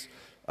increase,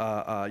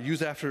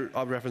 use after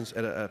ob reference,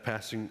 and a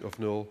passing of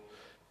null.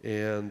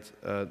 And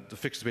the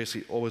fix is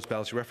basically always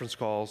balance your reference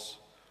calls.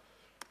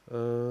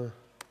 And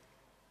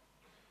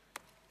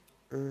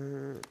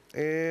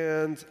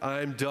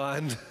I'm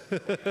done.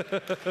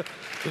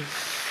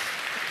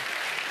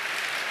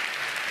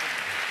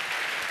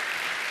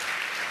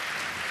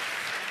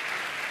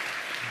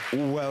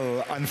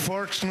 Well,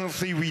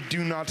 unfortunately, we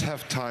do not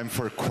have time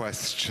for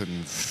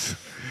questions.